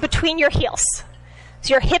down between your heels.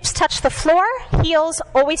 So your hips touch the floor, heels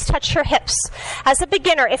always touch your hips. As a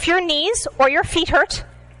beginner, if your knees or your feet hurt,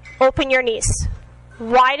 open your knees.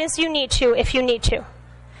 Wide as you need to if you need to.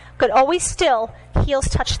 Good, always still, heels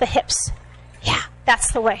touch the hips. Yeah,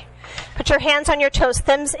 that's the way. Put your hands on your toes,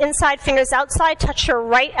 thumbs inside, fingers outside. Touch your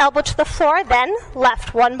right elbow to the floor, then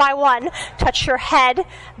left, one by one. Touch your head,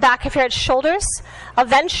 back of your head, shoulders.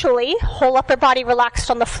 Eventually, whole upper body relaxed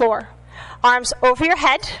on the floor. Arms over your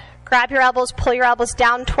head. Grab your elbows, pull your elbows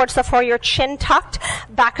down towards the floor, your chin tucked,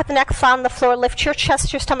 back of the neck flat on the floor. Lift your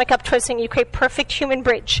chest, your stomach up, twisting. You create perfect human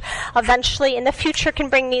bridge. Eventually, in the future, can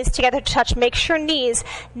bring knees together to touch. Make sure knees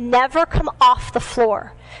never come off the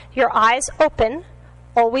floor. Your eyes open.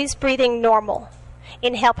 Always breathing normal.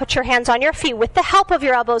 Inhale, put your hands on your feet. With the help of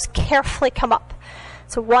your elbows, carefully come up.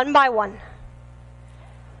 So one by one.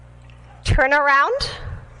 Turn around,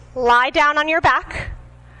 lie down on your back,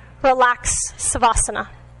 relax, Savasana.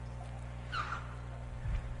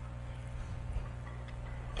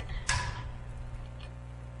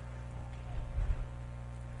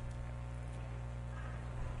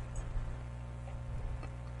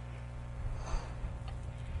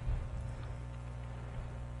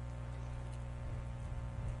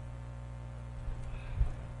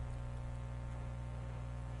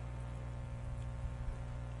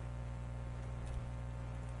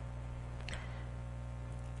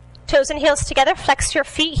 Toes and heels together, flex your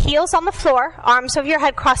feet, heels on the floor, arms over your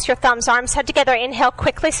head, cross your thumbs, arms head together. Inhale,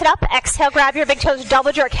 quickly sit up. Exhale, grab your big toes,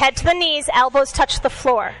 double jerk, head to the knees, elbows touch the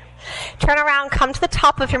floor. Turn around, come to the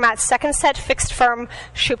top of your mat. Second set, fixed firm,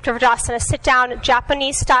 Shupta Vrajasana. Sit down,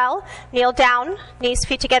 Japanese style, kneel down, knees,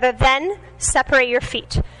 feet together, then separate your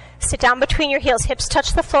feet. Sit down between your heels, hips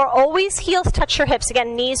touch the floor, always heels touch your hips.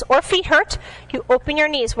 Again, knees or feet hurt, you open your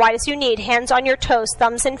knees wide as you need, hands on your toes,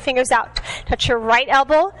 thumbs and fingers out. Touch your right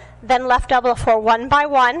elbow, then left elbow for one by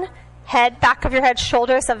one. Head, back of your head,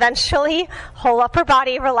 shoulders, eventually, whole upper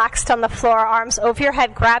body relaxed on the floor, arms over your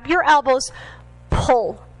head, grab your elbows,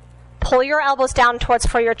 pull. Pull your elbows down towards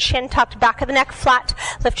for your chin tucked, back of the neck flat.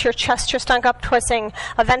 Lift your chest, your stomach up, twisting.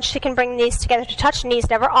 Eventually, you can bring knees together to touch. Knees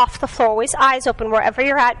never off the floor. Always eyes open wherever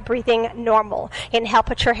you're at, breathing normal. Inhale,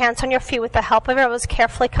 put your hands on your feet. With the help of your elbows,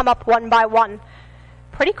 carefully come up one by one.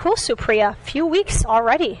 Pretty cool, Supriya. Few weeks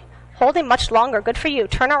already. Holding much longer. Good for you.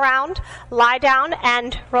 Turn around, lie down,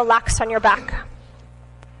 and relax on your back.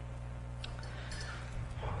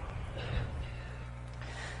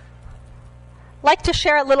 Like to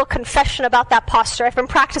share a little confession about that posture. I've been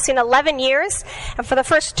practicing 11 years, and for the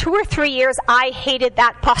first 2 or 3 years, I hated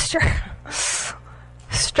that posture.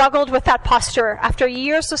 Struggled with that posture. After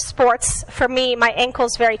years of sports, for me, my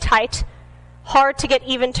ankle's very tight. Hard to get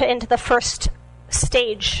even into the first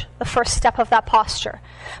stage, the first step of that posture.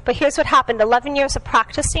 But here's what happened. 11 years of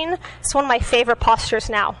practicing, it's one of my favorite postures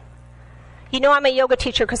now. You know I'm a yoga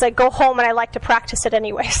teacher because I go home and I like to practice it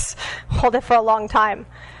anyways. Hold it for a long time.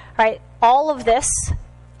 Right? All of this,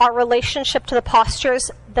 our relationship to the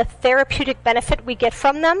postures, the therapeutic benefit we get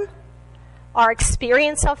from them, our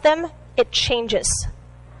experience of them, it changes.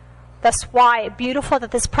 That's why beautiful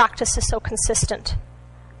that this practice is so consistent,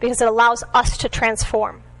 because it allows us to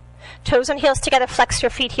transform. Toes and heels together, flex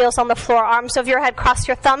your feet, heels on the floor, arms over your head, cross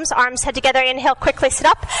your thumbs, arms head together, inhale, quickly sit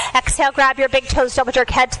up, exhale, grab your big toes, double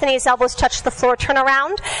jerk, head to the knees, elbows touch the floor, turn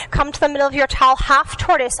around, come to the middle of your towel, half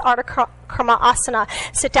tortoise, Bikram asana.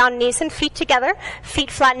 Sit down, knees and feet together,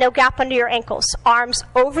 feet flat, no gap under your ankles. Arms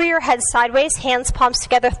over your head sideways, hands palms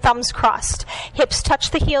together, thumbs crossed. Hips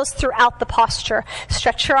touch the heels throughout the posture.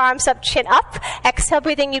 Stretch your arms up, chin up. Exhale,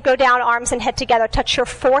 breathing, you go down, arms and head together. Touch your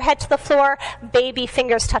forehead to the floor, baby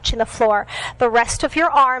fingers touching the floor. The rest of your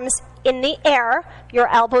arms in the air, your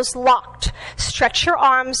elbows locked. Stretch your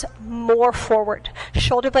arms more forward.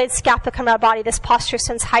 Shoulder blades, scapula come out of body. This posture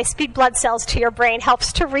sends high-speed blood cells to your brain,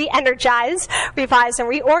 helps to re-energize, revise, and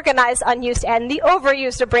reorganize unused and the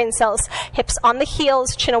overused of brain cells. Hips on the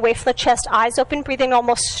heels, chin away from the chest, eyes open, breathing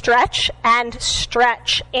normal. Stretch and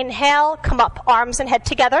stretch. Inhale, come up, arms and head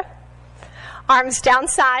together. Arms down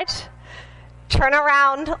side. Turn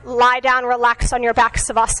around, lie down, relax on your back,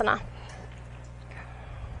 Savasana.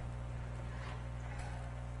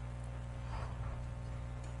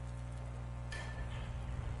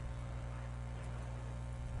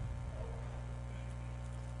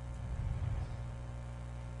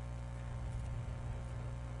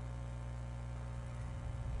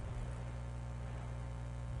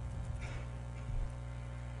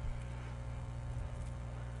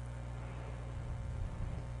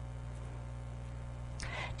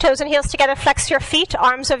 Toes and heels together, flex your feet,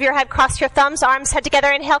 arms over your head, cross your thumbs, arms head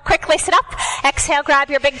together, inhale, quickly sit up. Exhale, grab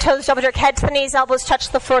your big toes, double jerk head to the knees, elbows touch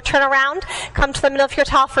the floor, turn around, come to the middle of your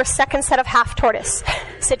towel for a second set of half tortoise.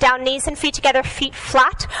 Sit down, knees and feet together, feet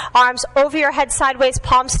flat, arms over your head sideways,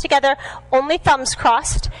 palms together, only thumbs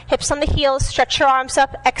crossed, hips on the heels, stretch your arms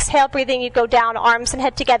up, exhale, breathing, you go down, arms and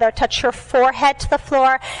head together, touch your forehead to the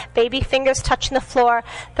floor, baby fingers touching the floor,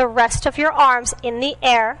 the rest of your arms in the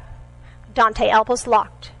air, Dante, elbows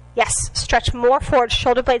locked. Yes, stretch more forward,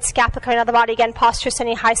 shoulder blades, scapula coming out of the body. Again, posture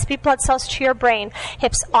sending high-speed blood cells to your brain.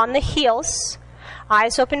 Hips on the heels,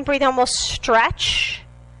 eyes open, breathing, almost stretch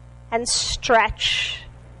and stretch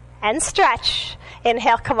and stretch.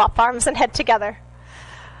 Inhale, come up, arms and head together.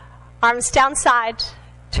 Arms down side,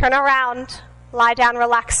 turn around, lie down,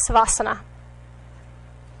 relax, Savasana.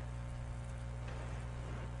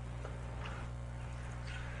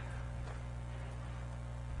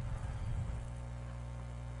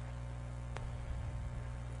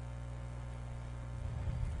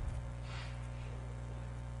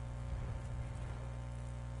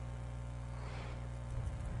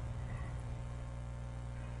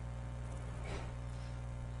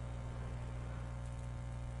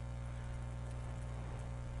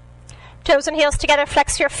 Toes and heels together,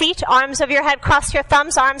 flex your feet, arms over your head, cross your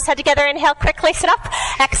thumbs, arms head together, inhale, quickly sit up.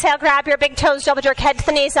 Exhale, grab your big toes, double jerk head to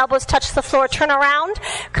the knees, elbows touch the floor, turn around,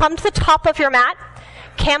 come to the top of your mat,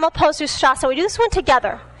 camel pose, Ustrasana. We do this one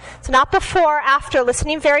together. So not before, after,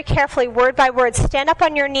 listening very carefully, word by word. Stand up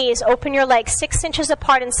on your knees, open your legs, 6 inches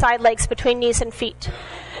apart in side legs between knees and feet.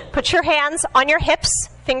 Put your hands on your hips,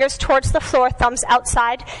 fingers towards the floor, thumbs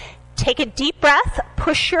outside. Take a deep breath,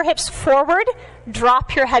 push your hips forward,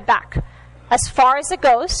 drop your head back. As far as it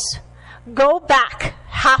goes, go back,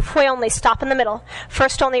 halfway only, stop in the middle.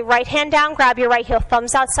 First only, right hand down, grab your right heel,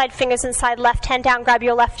 thumbs outside, fingers inside, left hand down, grab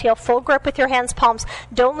your left heel, full grip with your hands, palms.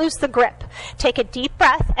 Don't lose the grip. Take a deep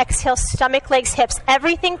breath, exhale, stomach, legs, hips,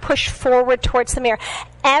 everything push forward towards the mirror.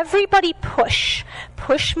 Everybody push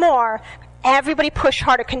more. Everybody push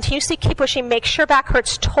harder. Continuously keep pushing. Make sure back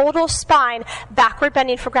hurts. Total spine. Backward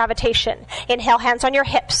bending for gravitation. Inhale, hands on your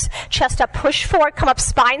hips. Chest up. Push forward. Come up.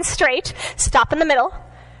 Spine straight. Stop in the middle.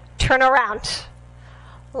 Turn around.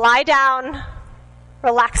 Lie down.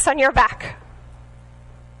 Relax on your back.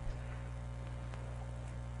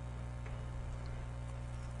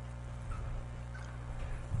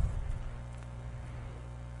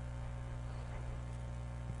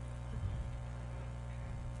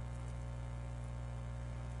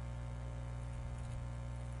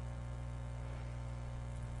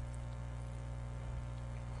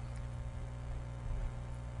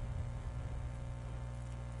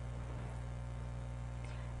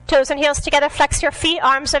 Toes and heels together, flex your feet,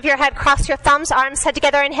 arms over your head, cross your thumbs, arms head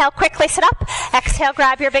together, inhale, quickly sit up. Exhale,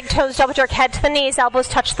 grab your big toes, double jerk head to the knees, elbows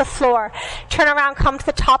touch the floor. Turn around, come to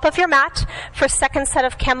the top of your mat for second set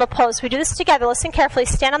of camel pose. We do this together, listen carefully,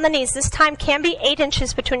 stand on the knees. This time can be 8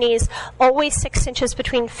 inches between knees, always 6 inches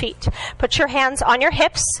between feet. Put your hands on your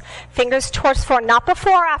hips, fingers towards the floor, not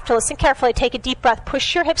before or after. Listen carefully, take a deep breath,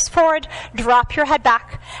 push your hips forward, drop your head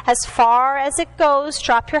back. As far as it goes,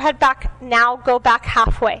 drop your head back, now go back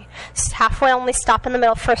halfway. Halfway only, stop in the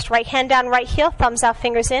middle. First, right hand down, right heel, thumbs out,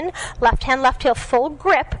 fingers in. Left hand, left heel, full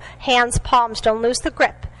grip. Hands, palms, don't lose the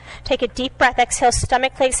grip. Take a deep breath. Exhale,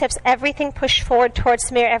 stomach, legs, hips, everything push forward towards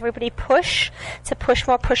the mirror. Everybody push. To push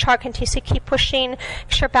more, push hard. Continuously keep pushing. Make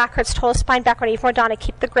sure back hurts. Total spine backward. Even more, Donna.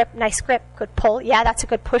 Keep the grip. Nice grip. Good pull. Yeah, that's a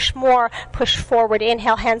good push. More. Push forward.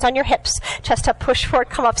 Inhale, hands on your hips. Chest up, push forward.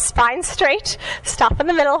 Come up, spine straight. Stop in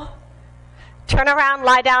the middle. Turn around,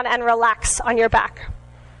 lie down, and relax on your back.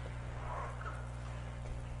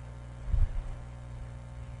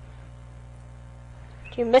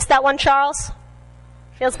 You missed that one, Charles?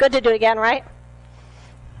 Feels good to do it again, right?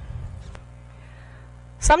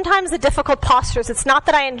 Sometimes the difficult postures, it's not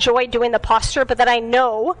that I enjoy doing the posture, but that I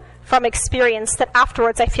know from experience that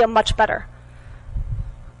afterwards I feel much better.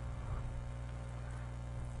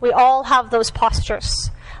 We all have those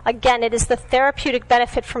postures. Again, it is the therapeutic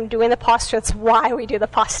benefit from doing the posture. It's why we do the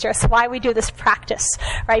posture. It's why we do this practice,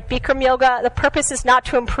 right? Bikram yoga, the purpose is not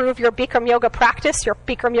to improve your Bikram yoga practice, your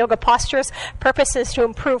Bikram yoga postures. Purpose is to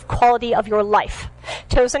improve quality of your life.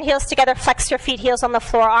 Toes and heels together, flex your feet, heels on the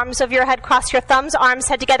floor. Arms over your head, cross your thumbs, arms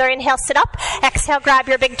head together, inhale, sit up. Exhale, grab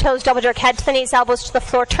your big toes, double jerk, head to the knees, elbows to the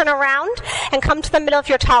floor. Turn around and come to the middle of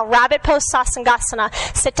your towel. Rabbit pose, Sasangasana.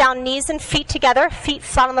 Sit down, knees and feet together, feet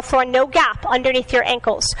flat on the floor, no gap underneath your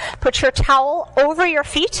ankles. Put your towel over your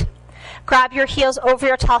feet. Grab your heels over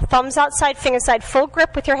your towel, thumbs outside, fingers side, full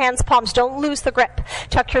grip with your hands, palms. Don't lose the grip.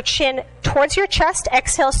 Tuck your chin towards your chest.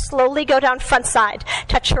 Exhale, slowly go down front side.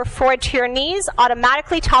 Touch your forehead to your knees.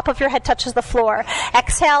 Automatically, top of your head touches the floor.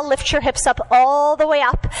 Exhale, lift your hips up all the way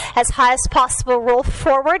up as high as possible. Roll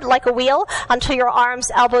forward like a wheel until your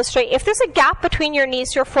arms, elbows straight. If there's a gap between your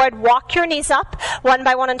knees, your forehead, walk your knees up one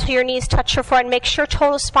by one until your knees touch your forehead. Make sure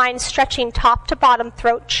total spine stretching top to bottom,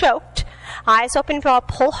 throat choked. Eyes open, draw,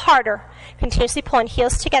 pull harder. Continuously pulling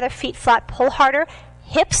heels together, feet flat, pull harder,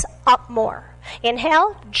 hips up more.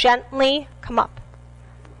 Inhale, gently come up.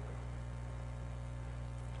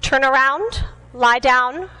 Turn around, lie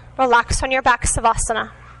down, relax on your back,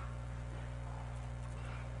 Savasana.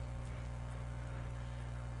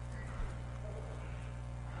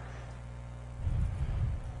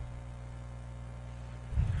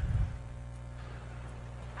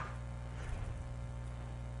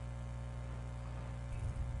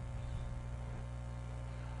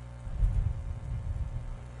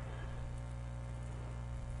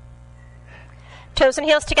 Toes and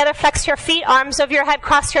heels together, flex your feet, arms over your head,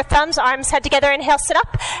 cross your thumbs, arms head together, inhale, sit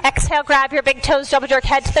up. Exhale, grab your big toes, double jerk,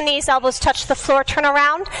 head to the knees, elbows touch the floor, turn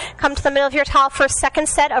around, come to the middle of your towel for a second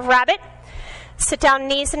set of rabbit. Sit down,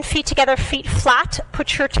 knees and feet together, feet flat.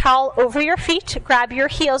 Put your towel over your feet. Grab your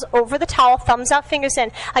heels over the towel, thumbs out, fingers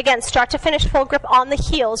in. Again, start to finish, full grip on the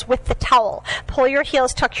heels with the towel. Pull your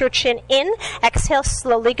heels, tuck your chin in. Exhale,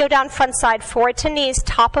 slowly go down front side, forward to knees.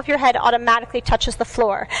 Top of your head automatically touches the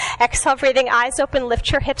floor. Exhale, breathing, eyes open. Lift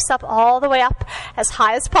your hips up all the way up as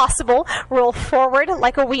high as possible. Roll forward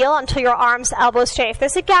like a wheel until your arms, elbows straight. If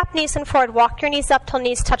there's a gap, knees and forward, walk your knees up till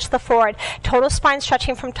knees touch the floor. Total spine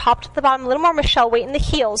stretching from top to the bottom. A little more, Michelle. Weight in the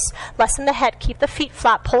heels, less in the head. Keep the feet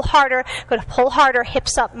flat. Pull harder. Go to pull harder.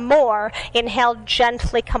 Hips up more. Inhale,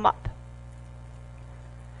 gently come up.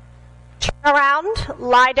 Turn around,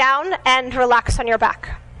 lie down, and relax on your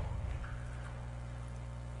back.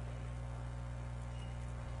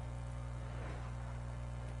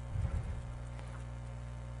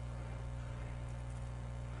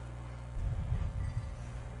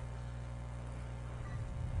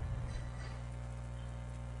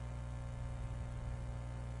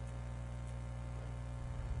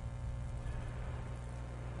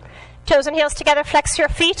 Toes and heels together, flex your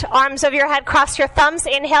feet, arms over your head, cross your thumbs.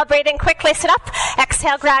 Inhale, breathe in quickly, sit up.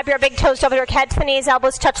 Exhale, grab your big toes, double your head to the knees,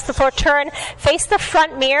 elbows touch the floor, turn, face the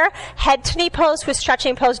front mirror, head to knee pose with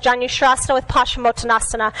stretching pose, Janushirasana with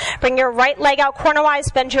Paschimottanasana. Bring your right leg out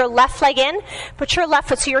cornerwise, bend your left leg in, put your left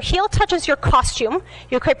foot, so your heel touches your costume.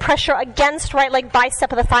 You create pressure against right leg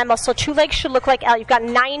bicep of the thigh muscle. Two legs should look like L. You've got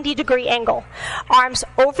 90-degree angle. Arms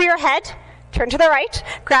over your head. Turn to the right,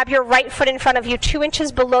 grab your right foot in front of you, 2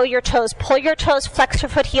 inches below your toes. Pull your toes, flex your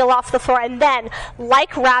foot, heel off the floor, and then,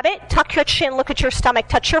 like rabbit, tuck your chin, look at your stomach,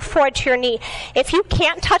 touch your forehead to your knee. If you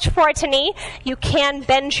can't touch forehead to knee, you can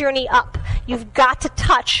bend your knee up. You've got to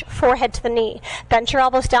touch forehead to the knee. Bend your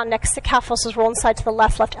elbows down next to calf muscles, roll inside to the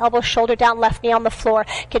left, left elbow, shoulder down, left knee on the floor.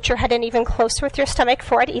 Get your head in even closer with your stomach,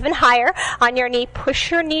 forehead even higher on your knee.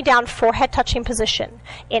 Push your knee down, forehead touching position.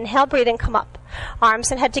 Inhale, breathe in, come up.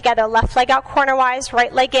 Arms and head together, left leg out cornerwise,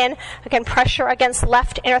 right leg in. Again, pressure against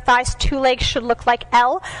left inner thighs. 2 legs should look like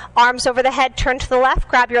L. Arms over the head, turn to the left,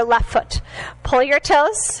 grab your left foot. Pull your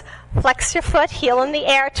toes, Flex your foot, heel in the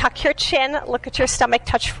air, tuck your chin, look at your stomach,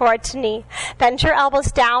 touch forward to knee. Bend your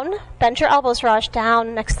elbows down, bend your elbows, Raj,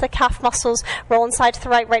 down next to the calf muscles. Roll inside to the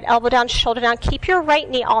right, right elbow down, shoulder down. Keep your right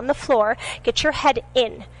knee on the floor. Get your head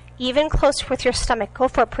in. Even closer with your stomach. Go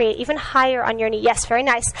for it, Priya. Even higher on your knee. Yes, very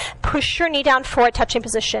nice. Push your knee down forward, touching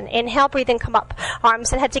position. Inhale, breathe in, come up.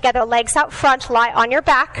 Arms and head together, legs out front, lie on your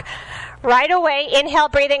back. Right away, inhale,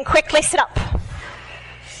 breathe in, quickly sit up.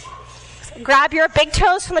 Grab your big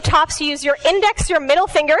toes from the top, so use your index, your middle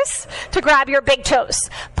fingers to grab your big toes.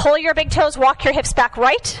 Pull your big toes, walk your hips back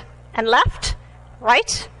right and left,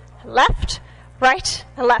 right, left, right,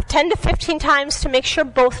 and left. 10 to 15 times to make sure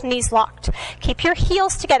both knees locked. Keep your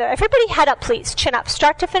heels together. Everybody head up, please. Chin up.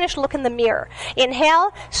 Start to finish, look in the mirror.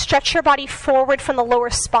 Inhale, stretch your body forward from the lower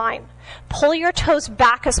spine. Pull your toes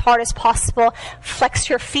back as hard as possible. Flex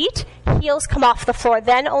your feet. Heels come off the floor.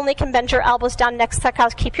 Then only can bend your elbows down next to the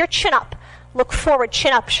couch. Keep your chin up. Look forward,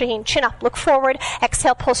 chin up, Shaheen, chin up, look forward,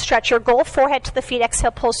 exhale, pull, stretch your goal, forehead to the feet,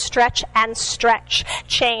 exhale, pull, stretch, and stretch.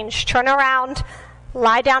 Change, turn around,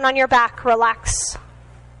 lie down on your back, relax.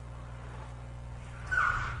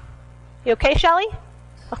 You okay, Shelly?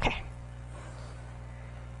 Okay.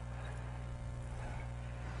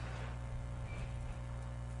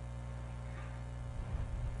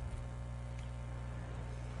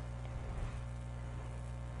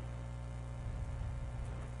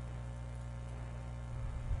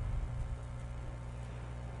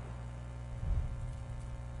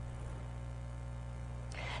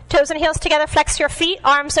 Toes and heels together, flex your feet,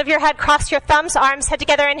 arms over your head, cross your thumbs, arms head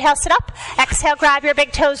together, inhale, sit up. Exhale, grab your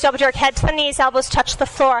big toes, double jerk, head to the knees, elbows touch the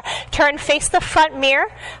floor. Turn, face the front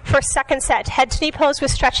mirror for second set. Head to knee pose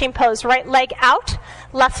with stretching pose. Right leg out,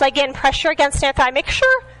 left leg in, pressure against inner thigh. Make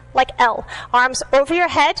sure, like L. Arms over your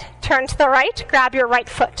head, turn to the right, grab your right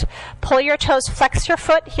foot. Pull your toes, flex your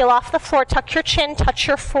foot, heel off the floor, tuck your chin, touch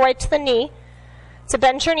your forehead to the knee. So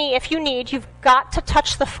bend your knee if you need. You've got to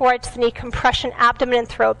touch the forehead to the knee, compression, abdomen and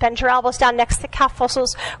throat. Bend your elbows down next to the calf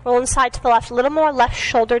muscles. Roll inside to the left. A little more, left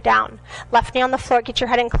shoulder down. Left knee on the floor. Get your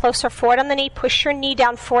head in closer. Forward on the knee. Push your knee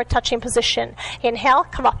down, forward touching position. Inhale,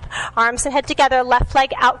 come up. Arms and head together. Left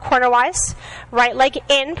leg out cornerwise. Right leg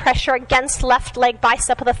in. Pressure against left leg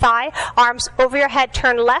bicep of the thigh. Arms over your head.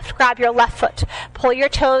 Turn left. Grab your left foot. Pull your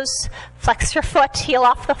toes. Flex your foot, heel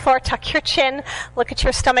off the floor, tuck your chin, look at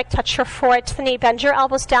your stomach, touch your forehead to the knee, bend your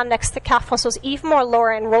elbows down next to the calf muscles, even more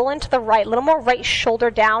lower, and roll into the right, a little more right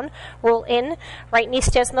shoulder down, roll in, right knee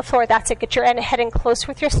stays on the floor, that's it, get your head in close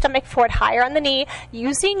with your stomach, forward, higher on the knee,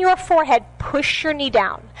 using your forehead, push your knee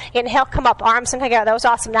down. Inhale, come up, arms and together, that was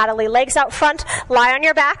awesome, Natalie, legs out front, lie on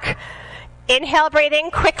your back, inhale,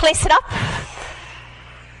 breathing, quickly sit up.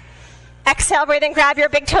 Exhale, breathe in, grab your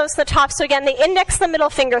big toes to the top. So again, the index, the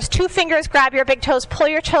middle fingers, 2 fingers, grab your big toes, pull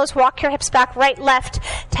your toes, walk your hips back, right, left,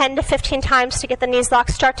 10 to 15 times to get the knees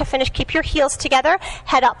locked. Start to finish, keep your heels together,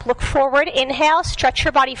 head up, look forward, inhale, stretch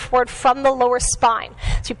your body forward from the lower spine.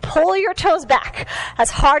 So you pull your toes back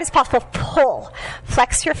as hard as possible, pull.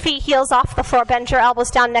 Flex your feet, heels off the floor, bend your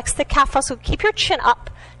elbows down next to the calf muscle, keep your chin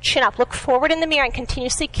up. Chin up, look forward in the mirror and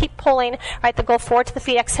continuously keep pulling. Right, the goal forward to the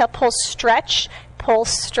feet, exhale, pull, stretch,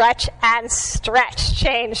 and stretch.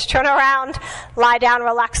 Change, turn around, lie down,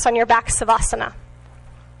 relax on your back, Savasana.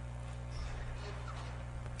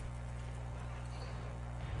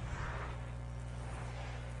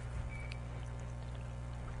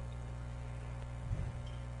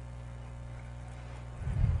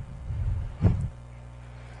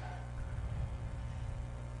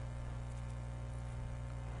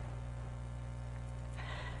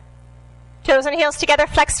 Toes and heels together,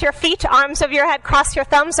 flex your feet, arms over your head, cross your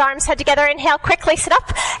thumbs, arms head together, inhale, quickly sit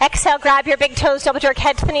up, exhale, grab your big toes, double jerk,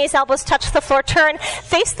 head to the knees, elbows touch the floor, turn,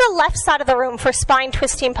 face the left side of the room for spine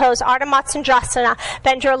twisting pose, Ardha Matsyendrasana,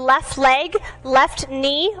 bend your left leg, left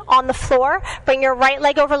knee on the floor, bring your right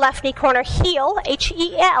leg over left knee corner, heel,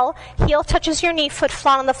 H-E-L, heel touches your knee, foot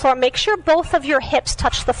flat on the floor, make sure both of your hips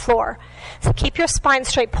touch the floor, so keep your spine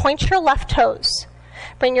straight, point your left toes,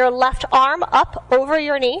 bring your left arm up over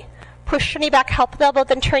your knee, push your knee back, help the elbow,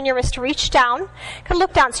 then turn your wrist, reach down. Can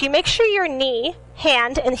look down. So you make sure your knee,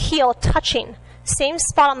 hand, and heel touching. Same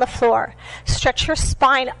spot on the floor. Stretch your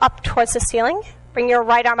spine up towards the ceiling. Bring your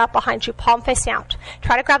right arm up behind you, palm facing out.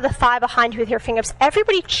 Try to grab the thigh behind you with your fingers.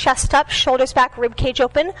 Everybody chest up, shoulders back, rib cage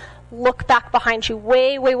open. Look back behind you,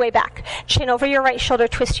 way, way, way back. Chin over your right shoulder,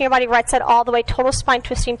 twisting your body right side all the way, total spine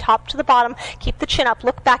twisting top to the bottom. Keep the chin up,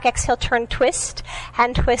 look back, exhale, turn, twist,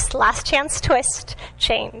 and twist. Last chance, twist,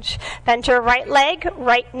 change. Bend your right leg,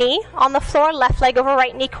 right knee on the floor, left leg over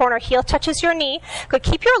right knee corner, heel touches your knee. Good,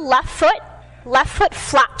 keep your left foot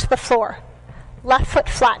flat to the floor. Left foot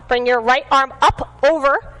flat. Bring your right arm up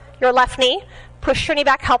over your left knee. Push your knee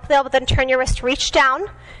back, help the elbow, then turn your wrist, reach down.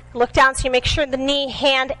 Look down so you make sure the knee,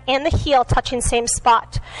 hand, and the heel touching same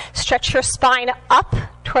spot. Stretch your spine up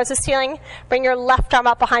towards the ceiling. Bring your left arm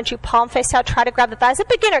up behind you, palm face out. Try to grab the thigh. As a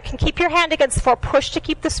beginner, can keep your hand against the floor. Push to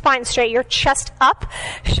keep the spine straight. Your chest up,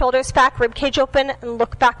 shoulders back, rib cage open, and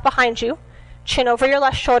look back behind you. Chin over your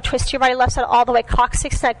left shoulder, twist your body left side all the way,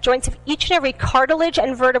 coccyx, neck, joints of each and every cartilage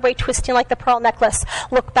and vertebrae twisting like the pearl necklace.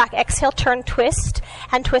 Look back, exhale, turn, twist,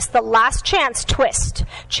 and twist. The last chance, twist,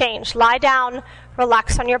 change, lie down,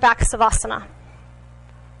 relax on your back, Savasana.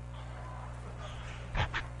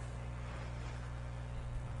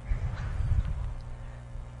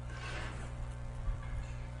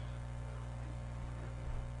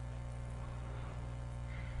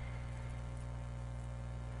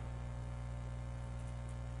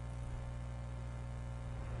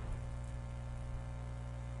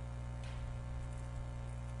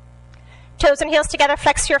 Toes and heels together,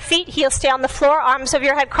 flex your feet, heels stay on the floor, arms over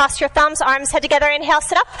your head, cross your thumbs, arms head together, inhale,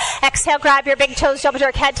 sit up. Exhale, grab your big toes, double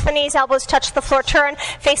jerk, head to the knees, elbows touch the floor, turn,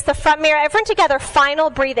 face the front mirror, everyone together, final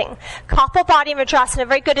breathing. Kapha body Vajrasana,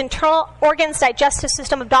 very good internal organs, digestive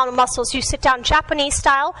system, abdominal muscles. You sit down Japanese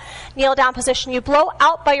style, kneel down position. You blow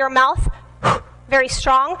out by your mouth, very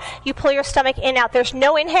strong. You pull your stomach in, out. There's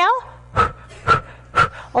no inhale.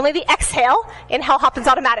 Only the exhale. Inhale happens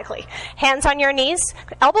automatically. Hands on your knees,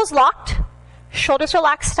 elbows locked. Shoulders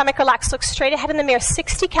relaxed, stomach relaxed. Look straight ahead in the mirror.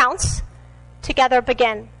 60 counts. Together,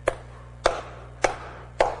 begin.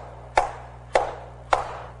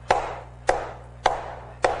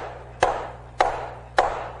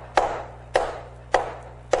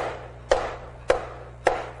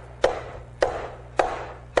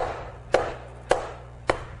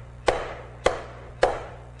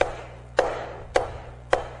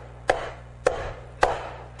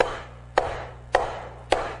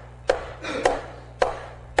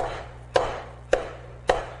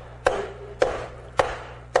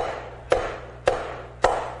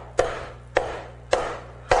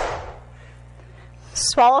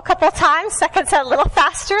 Swallow a couple times, second set a little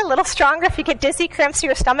faster, a little stronger. If you get dizzy, cramps in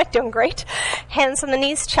your stomach, doing great. Hands on the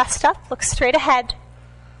knees, chest up, look straight ahead.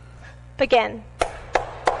 Begin.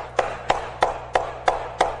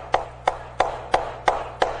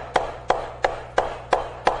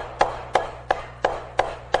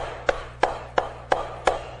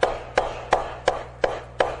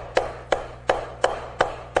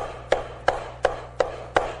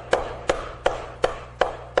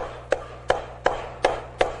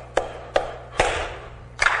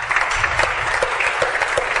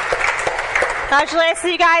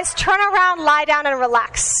 Congratulations, you guys. Turn around, lie down, and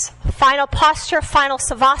relax. Final posture, final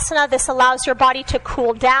Savasana. This allows your body to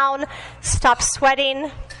cool down, stop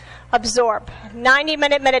sweating, absorb.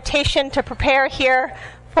 90-minute meditation to prepare here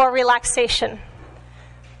for relaxation.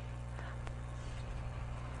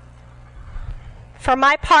 For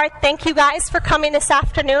my part, thank you guys for coming this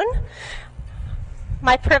afternoon.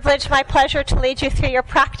 My privilege, my pleasure to lead you through your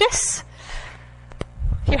practice.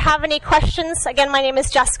 If you have any questions, again, my name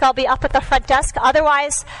is Jessica. I'll be up at the front desk.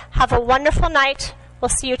 Otherwise, have a wonderful night. We'll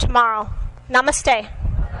see you tomorrow. Namaste.